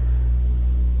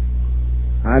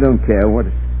 I don't care what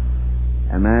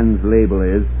a man's label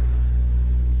is,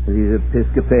 if he's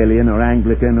Episcopalian or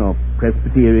Anglican or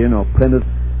Presbyterian or Plymouth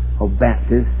or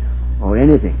Baptist or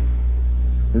anything.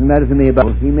 Doesn't matter to me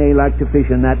about, he may like to fish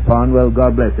in that pond, well,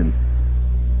 God bless him.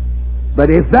 But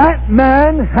if that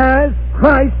man has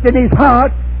Christ in his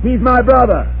heart, he's my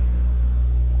brother.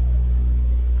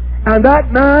 And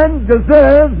that man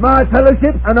deserves my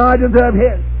fellowship, and I deserve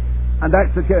his. And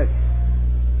that's the church,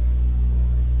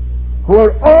 who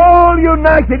are all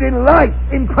united in life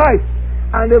in Christ,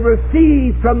 and have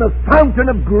received from the fountain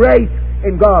of grace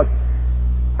in God.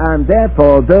 And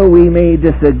therefore, though we may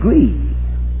disagree,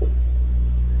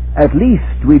 at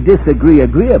least we disagree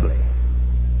agreeably,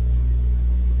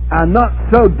 and not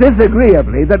so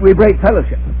disagreeably that we break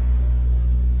fellowship.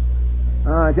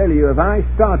 I tell you, if I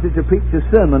started to preach a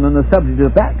sermon on the subject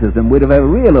of baptism, we'd have a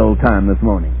real old time this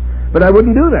morning. But I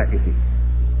wouldn't do that, you see.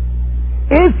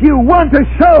 If you want a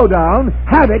showdown,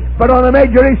 have it, but on a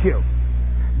major issue.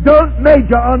 Don't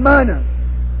major on minors.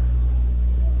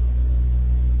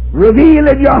 Reveal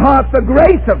in your heart the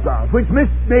grace of God, which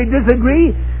may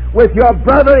disagree with your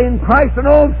brother in Christ on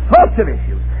all sorts of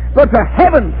issues. But for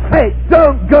heaven's sake,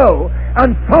 don't go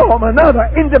and form another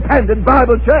independent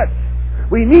Bible church.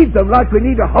 We need them like we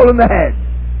need a hole in the head.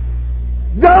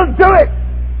 Don't do it!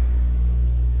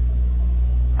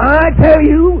 I tell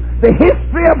you, the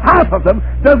history of half of them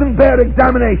doesn't bear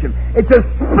examination. It's a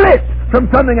split from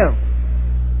something else.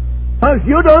 If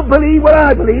you don't believe what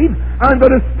I believe, I'm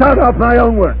going to start off my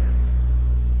own work.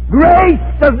 Grace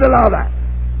doesn't allow that.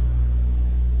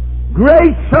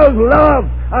 Grace shows love,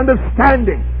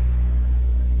 understanding.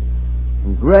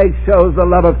 And grace shows the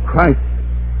love of Christ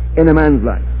in a man's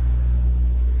life.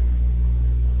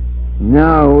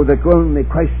 Now, the only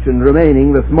question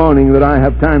remaining this morning that I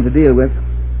have time to deal with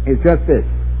is just this.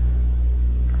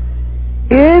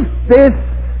 If this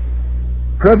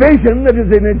provision that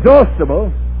is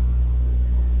inexhaustible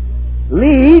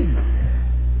leads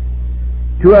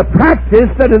to a practice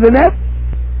that is inept,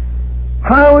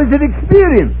 how is it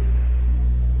experienced?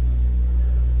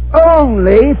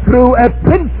 Only through a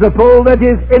principle that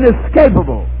is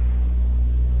inescapable.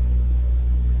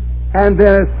 And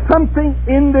there is something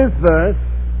in this verse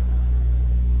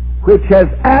which has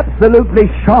absolutely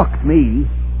shocked me,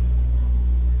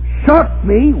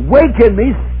 wakened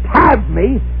me, stabbed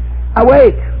me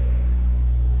awake.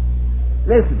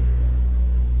 Listen.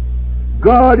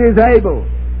 God is able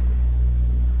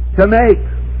to make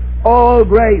all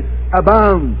grace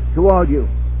abound toward you.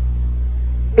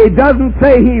 It doesn't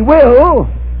say He will.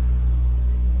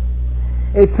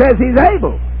 It says He's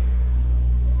able.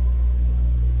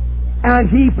 And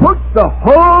He puts the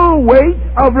whole weight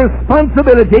of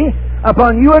responsibility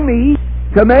upon you and me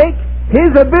to make His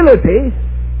ability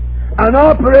an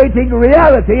operating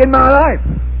reality in my life.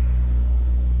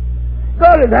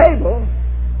 God is able,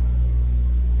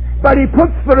 but He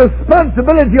puts the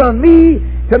responsibility on me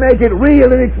to make it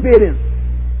real and experienced.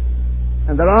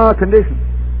 And there are conditions.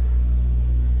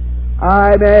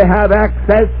 I may have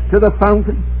access to the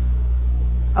fountain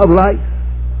of life.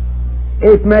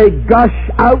 It may gush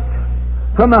out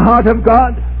from the heart of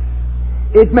God.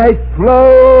 It may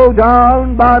flow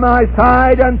down by my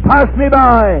side and pass me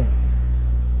by.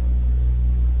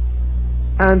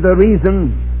 And the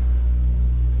reason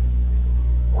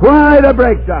why the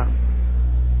breakdown,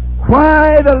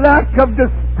 why the lack of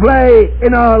display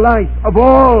in our life of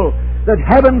all that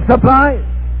heaven supplies.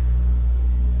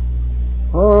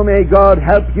 Oh, may God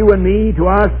help you and me to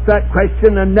ask that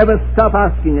question and never stop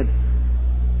asking it.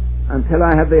 until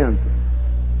I have the answer.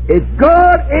 If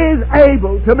God is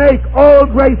able to make all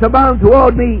grace abound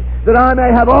toward me, that I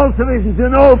may have all sufficiency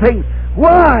in all things,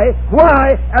 why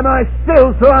am I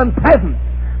still so unpleasant,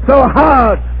 so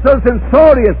hard, so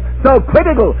censorious, so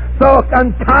critical, so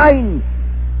unkind?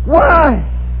 Why?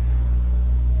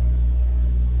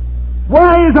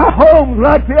 Why is our homes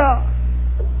like they are?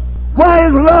 Why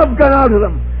has love gone out of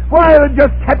them? Why are they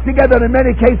just kept together in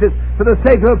many cases for the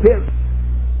sake of appearance?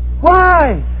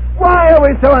 Why? Why are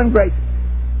we so ungrateful?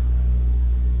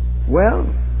 Well,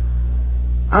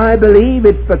 I believe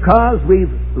it's because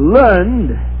we've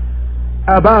learned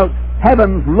about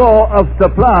heaven's law of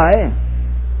supply,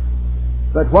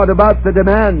 but what about the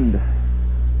demand?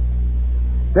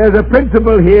 There's a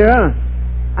principle here,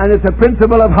 and it's a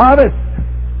principle of harvest.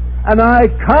 And I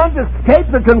can't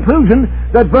escape the conclusion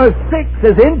that verse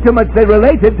 6 is intimately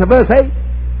related to verse 8.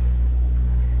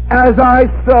 As I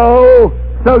sow,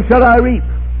 so shall I reap.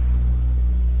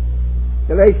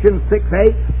 Galatians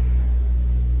 6:8.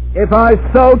 If I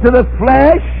sow to the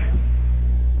flesh,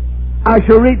 I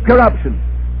shall reap corruption.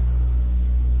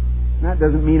 That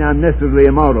doesn't mean I'm necessarily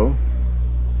immoral.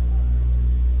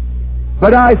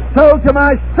 But I sow to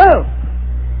myself.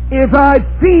 If I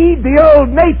feed the old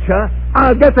nature,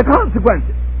 I'll get the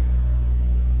consequences.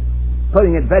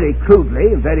 Putting it very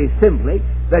crudely, very simply,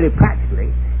 very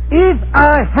practically, if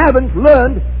I haven't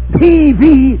learned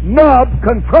TV knob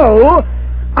control,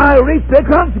 I'll reap the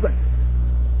consequences.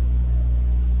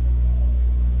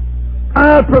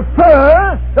 I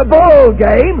prefer the ball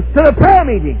game to the prayer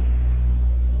meeting.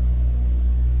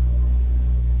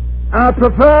 I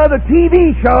prefer the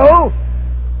TV show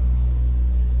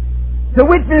to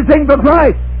witnessing for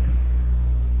Christ.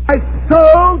 I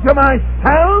sow to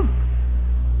myself,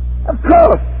 of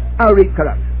course I'll reap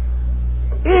corruption.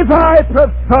 If I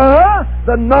prefer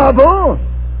the novel,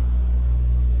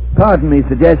 pardon me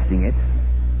suggesting it,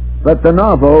 but the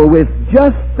novel with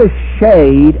just the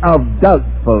shade of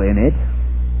doubtful in it,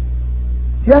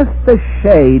 just the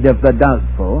shade of the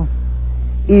doubtful,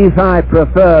 if I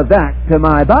prefer that to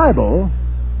my Bible,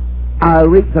 I'll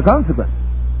reap the consequence.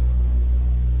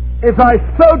 If I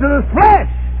sow to the flesh,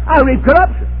 I'll reap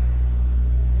corruption.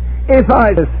 If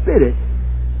I the Spirit,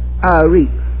 I'll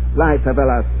reap life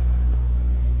everlasting.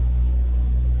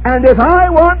 And if I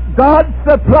want God's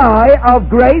supply of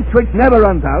grace which never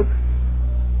runs out,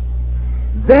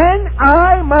 then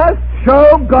I must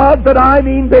show God that I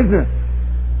mean business.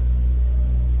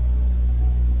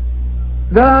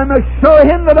 That I must show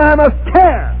Him that I must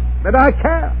care, that I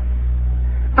care.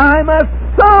 I must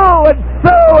sow and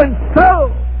sow and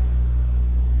sow.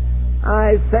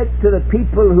 I said to the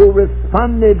people who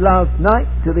responded last night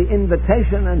to the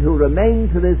invitation and who remain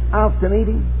to this after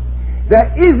meeting,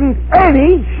 there isn't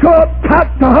any shortcut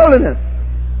to holiness.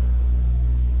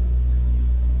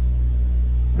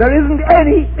 There isn't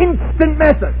any instant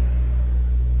method.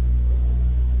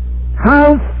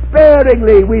 How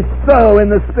sparingly we sow in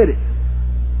the Spirit.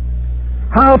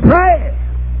 How pray.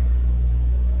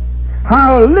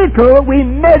 How little we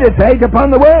meditate upon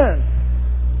the Word.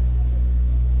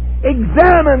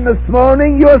 Examine this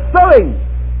morning your sowing.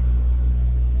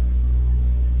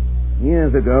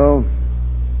 Years ago,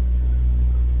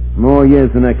 more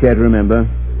years than I care to remember,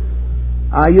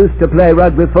 I used to play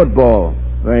rugby football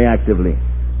very actively.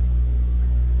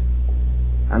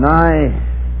 And I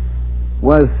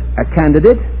was a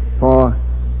candidate for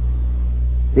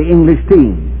the English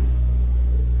team.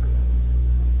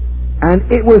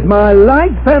 And it was my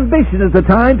life's ambition at the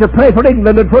time to play for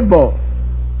England at football.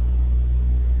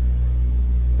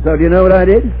 So do you know what I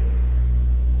did?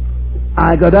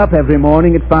 I got up every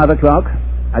morning at 5 o'clock.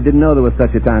 I didn't know there was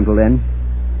such a time till then.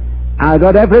 I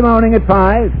got every morning at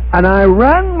 5, and I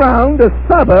ran round a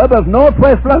suburb of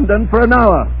northwest London for an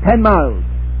hour, 10 miles.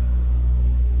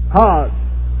 Hard.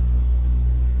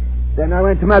 Then I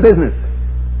went to my business.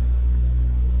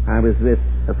 I was with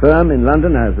a firm in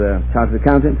London as a chartered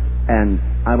accountant, and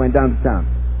I went down to town.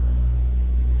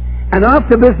 And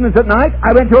after business at night,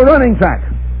 I went to a running track.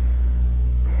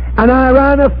 And I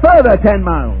ran a further 10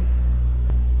 miles.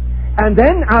 And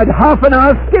then I had half an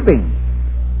hour skipping.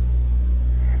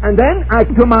 And then I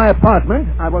came to my apartment.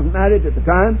 I wasn't married at the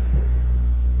time.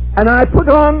 And I put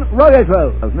on rugby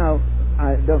clothes. Now,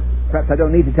 perhaps I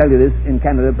don't need to tell you this in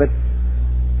Canada, but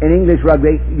in English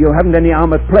rugby, you haven't any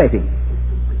armoured plating.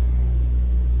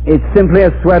 It's simply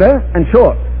a sweater and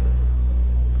shorts.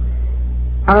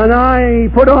 And I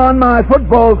put on my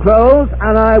football clothes,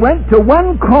 and I went to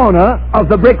one corner of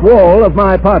the brick wall of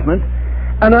my apartment,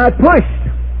 and I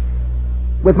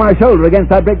pushed with my shoulder against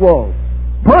that brick wall.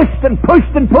 Pushed and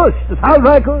pushed and pushed as hard as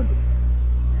I could.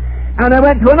 And I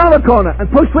went to another corner and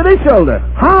pushed with his shoulder.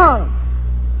 Hard!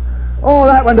 All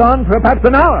that went on for perhaps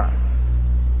an hour.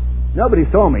 Nobody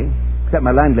saw me, except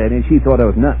my landlady, and she thought I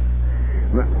was nuts.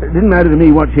 It didn't matter to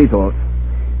me what she thought.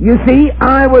 You see,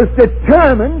 I was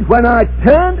determined when I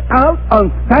turned out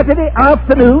on Saturday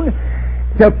afternoon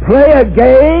to play a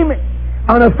game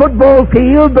on a football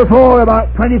field before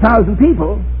about 20,000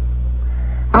 people.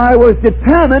 I was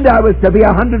determined I was to be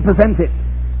 100% fit.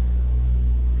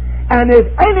 And if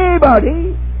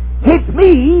anybody hit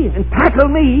me and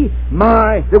tackled me,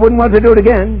 they wouldn't want to do it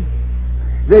again.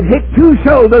 They'd hit two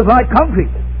shoulders like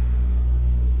concrete.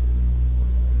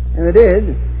 And they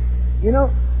did. You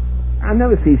know, I've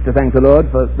never ceased to thank the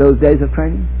Lord for those days of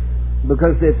training,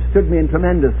 because they've stood me in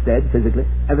tremendous stead physically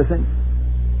ever since.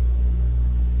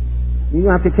 You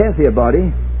have to care for your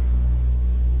body.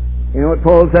 You know what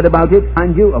Paul said about it,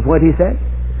 mind you, of what he said?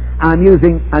 I'm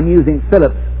using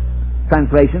Philip's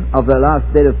translation of the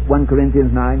last bit of 1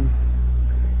 Corinthians 9,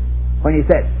 when he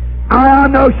said, I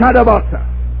am no shadow boxer.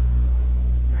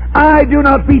 I do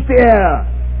not beat the air.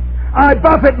 I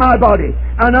buffet my body,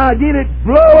 and I deal it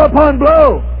blow upon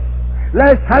blow,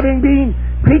 lest having been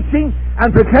preaching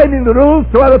and proclaiming the rules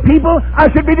to other people, I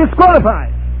should be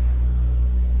disqualified.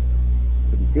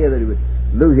 He didn't fear that he would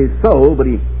lose his soul, but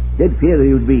he did fear that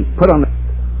he would be put on,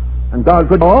 and God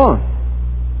could. Oh,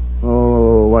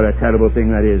 what a terrible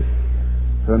thing that is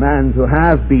for a man who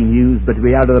has been used but to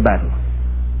be out of the battle.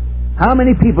 How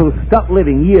many people stop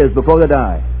living years before they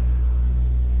die?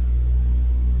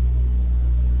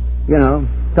 You know,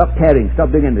 stop caring,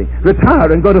 stop doing anything.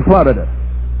 Retire and go to Florida.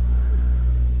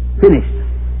 Finished.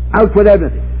 Out with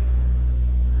everything.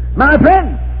 My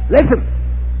friend, listen.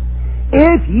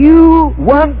 If you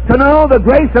want to know the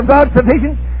grace of God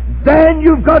sufficient, then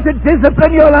you've got to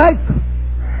discipline your life,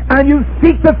 and you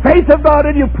seek the face of God,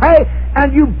 and you pray,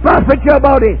 and you buffet your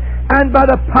body, and by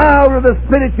the power of the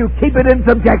Spirit you keep it in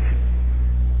subjection.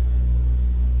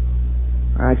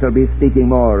 I shall be speaking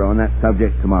more on that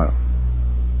subject tomorrow.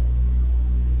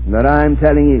 But I'm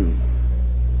telling you,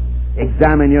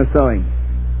 examine your sowing.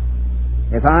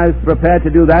 If I was prepared to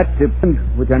do that,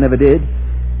 which I never did,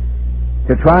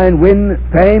 to try and win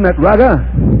fame at rugger,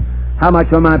 how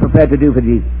much am I prepared to do for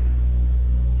Jesus?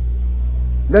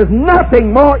 There's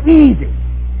nothing more easy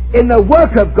in the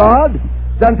work of God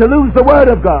than to lose the Word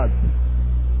of God.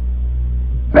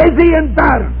 Busy and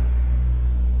barren.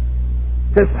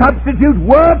 To substitute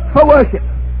work for worship.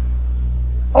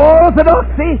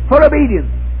 Orthodoxy for obedience.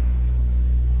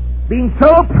 Being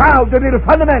so proud that you're a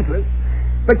fundamentalist,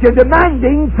 but you're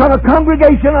demanding from a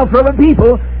congregation or from a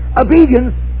people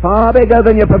obedience far bigger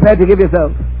than you're prepared to give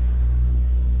yourself.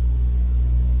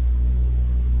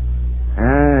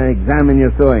 Examine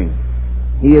your sowing.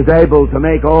 He is able to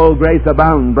make all grace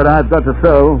abound, but I've got to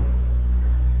sow.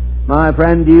 My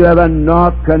friend, do you ever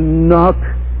knock and knock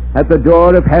at the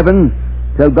door of heaven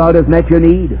till God has met your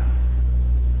need?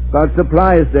 God's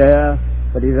supply is there,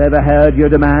 but He's ever heard your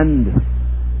demand.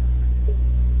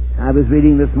 I was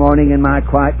reading this morning in my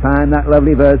quiet time that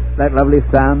lovely verse, that lovely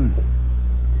psalm,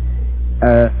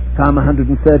 Psalm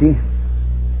 130,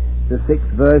 the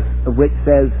 6th verse of which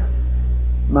says,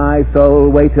 my soul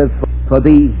waiteth for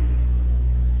thee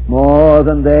more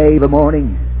than they the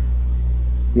morning,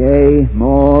 yea,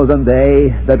 more than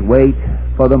they that wait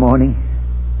for the morning.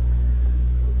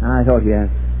 I thought, yes.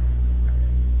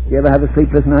 You ever have a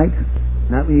sleepless night?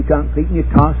 Not when you can't sleep and you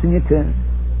toss and you turn,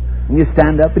 and you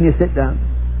stand up and you sit down,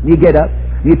 and you get up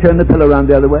and you turn the pillow around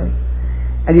the other way,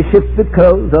 and you shift the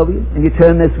clothes over you, and you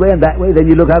turn this way and that way, then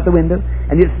you look out the window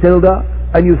and it's still dark,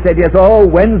 and you said, yes, oh,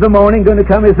 when's the morning going to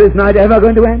come? Is this night ever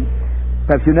going to end?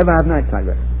 Perhaps you never have nights like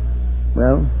that.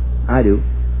 Well, I do.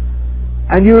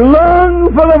 And you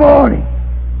long for the morning.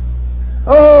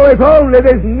 Oh, if only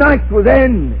this night would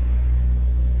end.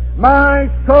 My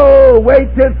soul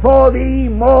waiteth for thee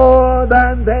more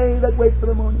than they that wait for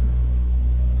the morning.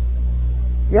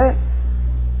 Yes?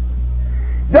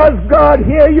 Does God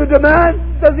hear you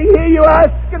demand? Does He hear you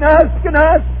ask and ask and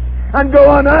ask? And go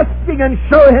on asking and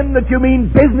show Him that you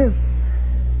mean business?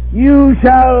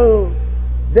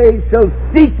 They shall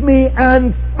seek me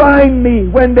and find me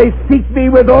when they seek me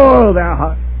with all their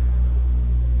heart.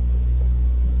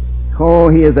 Oh,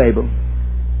 He is able.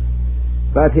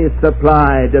 But His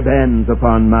supply depends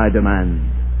upon my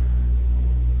demand.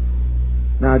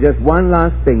 Now, just one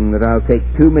last thing that I'll take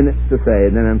 2 minutes to say,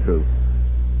 and then I'm through.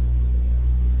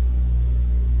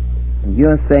 And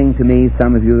you're saying to me,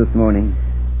 some of you this morning,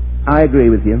 I agree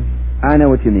with you. I know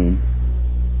what you mean.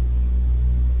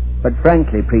 But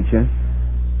frankly, preacher,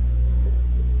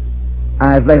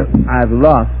 I've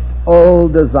lost all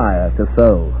desire to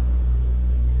sow.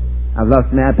 I've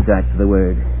lost my appetite for the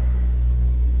Word.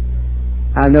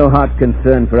 I've no heart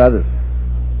concern for others.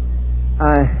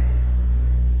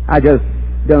 I just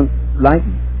don't like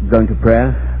going to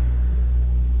prayer.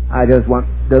 I just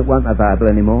don't want my Bible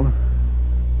anymore.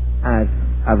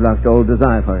 I've lost all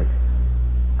desire for it.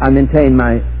 I maintain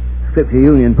my Scripture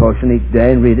Union portion each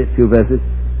day and read it 2 verses,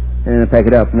 and then I pick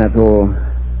it up, and that's all.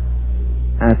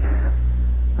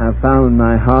 I've found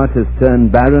my heart has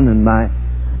turned barren and my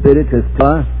spirit has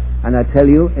turned. And I tell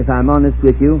you, if I'm honest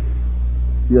with you,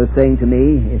 you're saying to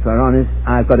me, if we're honest,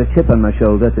 I've got a chip on my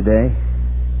shoulder today.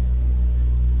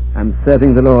 I'm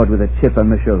serving the Lord with a chip on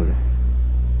my shoulder.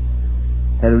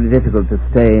 Terribly difficult to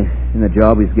stay in the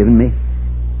job He's given me,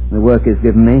 the work He's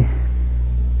given me.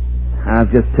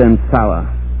 I've just turned sour.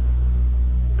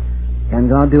 Can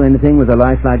God do anything with a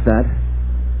life like that?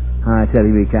 I tell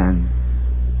you He can.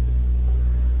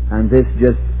 And this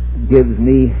just gives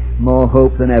me more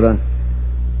hope than ever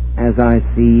as I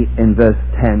see in verse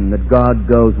 10 that God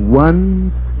goes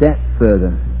one step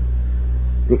further,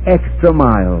 the extra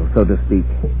mile, so to speak.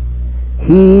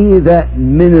 He that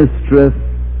ministereth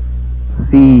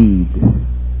seed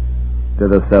to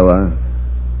the sower.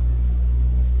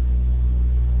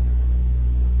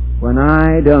 When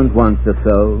I don't want to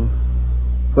sow,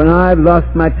 when I've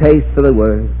lost my taste for the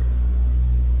Word,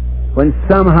 when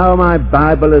somehow my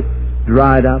Bible is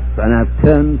dried up and I've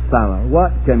turned sour,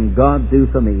 what can God do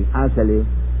for me? I'll tell you.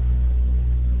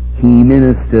 He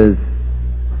ministers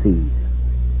seed.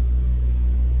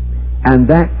 And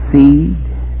that seed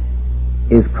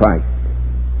is Christ.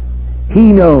 He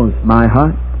knows my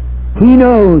heart. He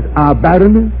knows our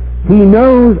barrenness. He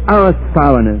knows our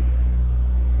sourness.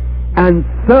 And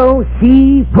so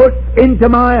He puts into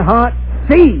my heart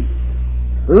seed,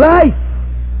 life,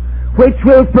 which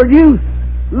will produce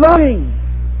longing,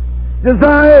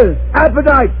 desires,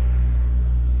 appetite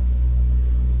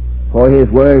for His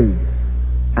Word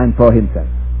and for Himself.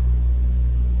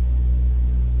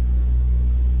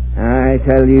 I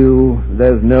tell you,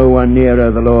 there's no one nearer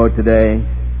the Lord today.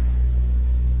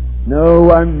 No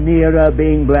one nearer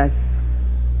being blessed.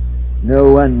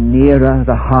 No one nearer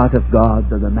the heart of God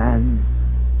than the man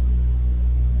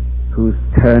who's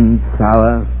turned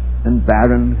sour and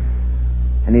barren,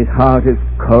 and his heart is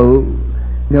cold,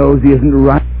 knows he isn't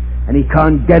right, and he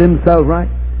can't get himself right.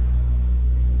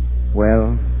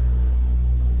 Well,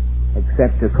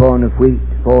 except a corn of wheat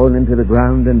fall into the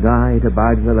ground and die, it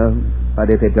abides alone. But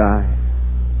if it die,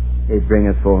 it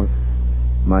bringeth forth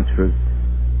much fruit.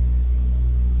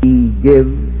 He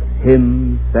gives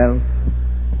Himself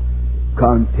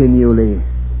continually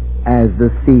as the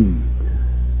seed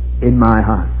in my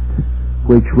heart,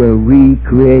 which will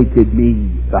recreate in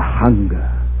me the hunger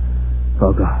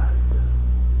for God.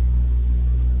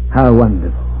 How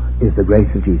wonderful is the grace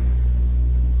of Jesus.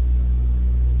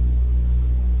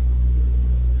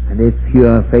 And if you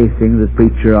are facing the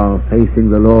preacher or facing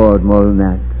the Lord more than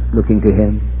that, looking to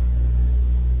Him,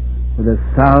 with a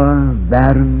sour,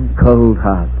 barren, cold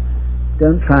heart,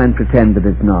 don't try and pretend that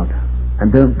it's not.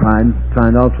 And don't try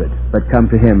and alter it, but come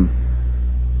to Him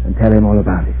and tell Him all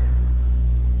about it.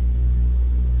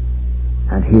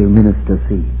 And He'll minister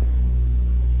seed.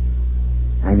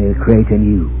 And He'll create in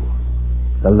you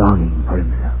the longing for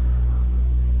Himself.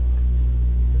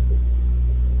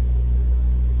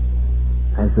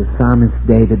 As the psalmist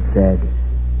David said,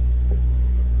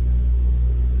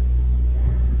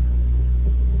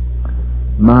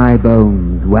 my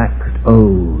bones waxed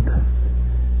old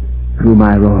through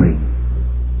my roaring.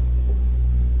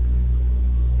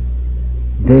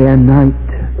 Day and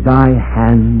night Thy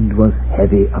hand was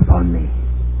heavy upon me.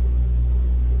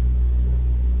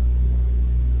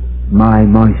 My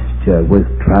moisture was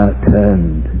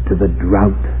turned to the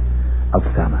drought of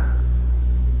summer.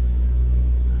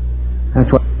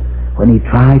 That's what, when he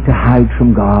tried to hide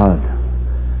from God,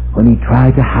 when he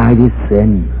tried to hide his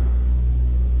sin,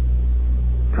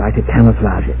 tried to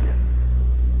camouflage it.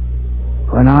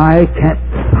 When I kept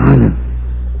silent,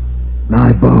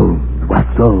 my bones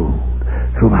waxed old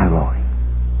through my roaring.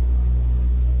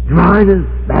 Dryness,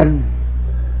 barren.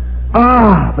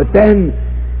 But then,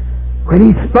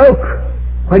 when he spoke,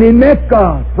 when he met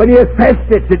God, when he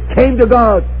assessed it, it came to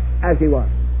God as he was.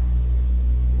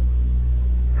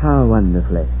 How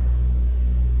wonderfully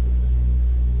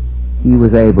he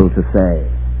was able to say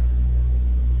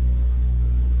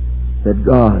that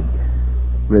God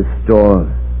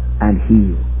restores and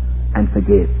heals and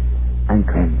forgives and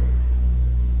cleanses.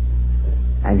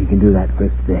 And He can do that for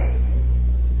us today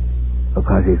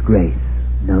because His grace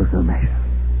knows no measure.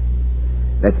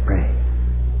 Let's pray.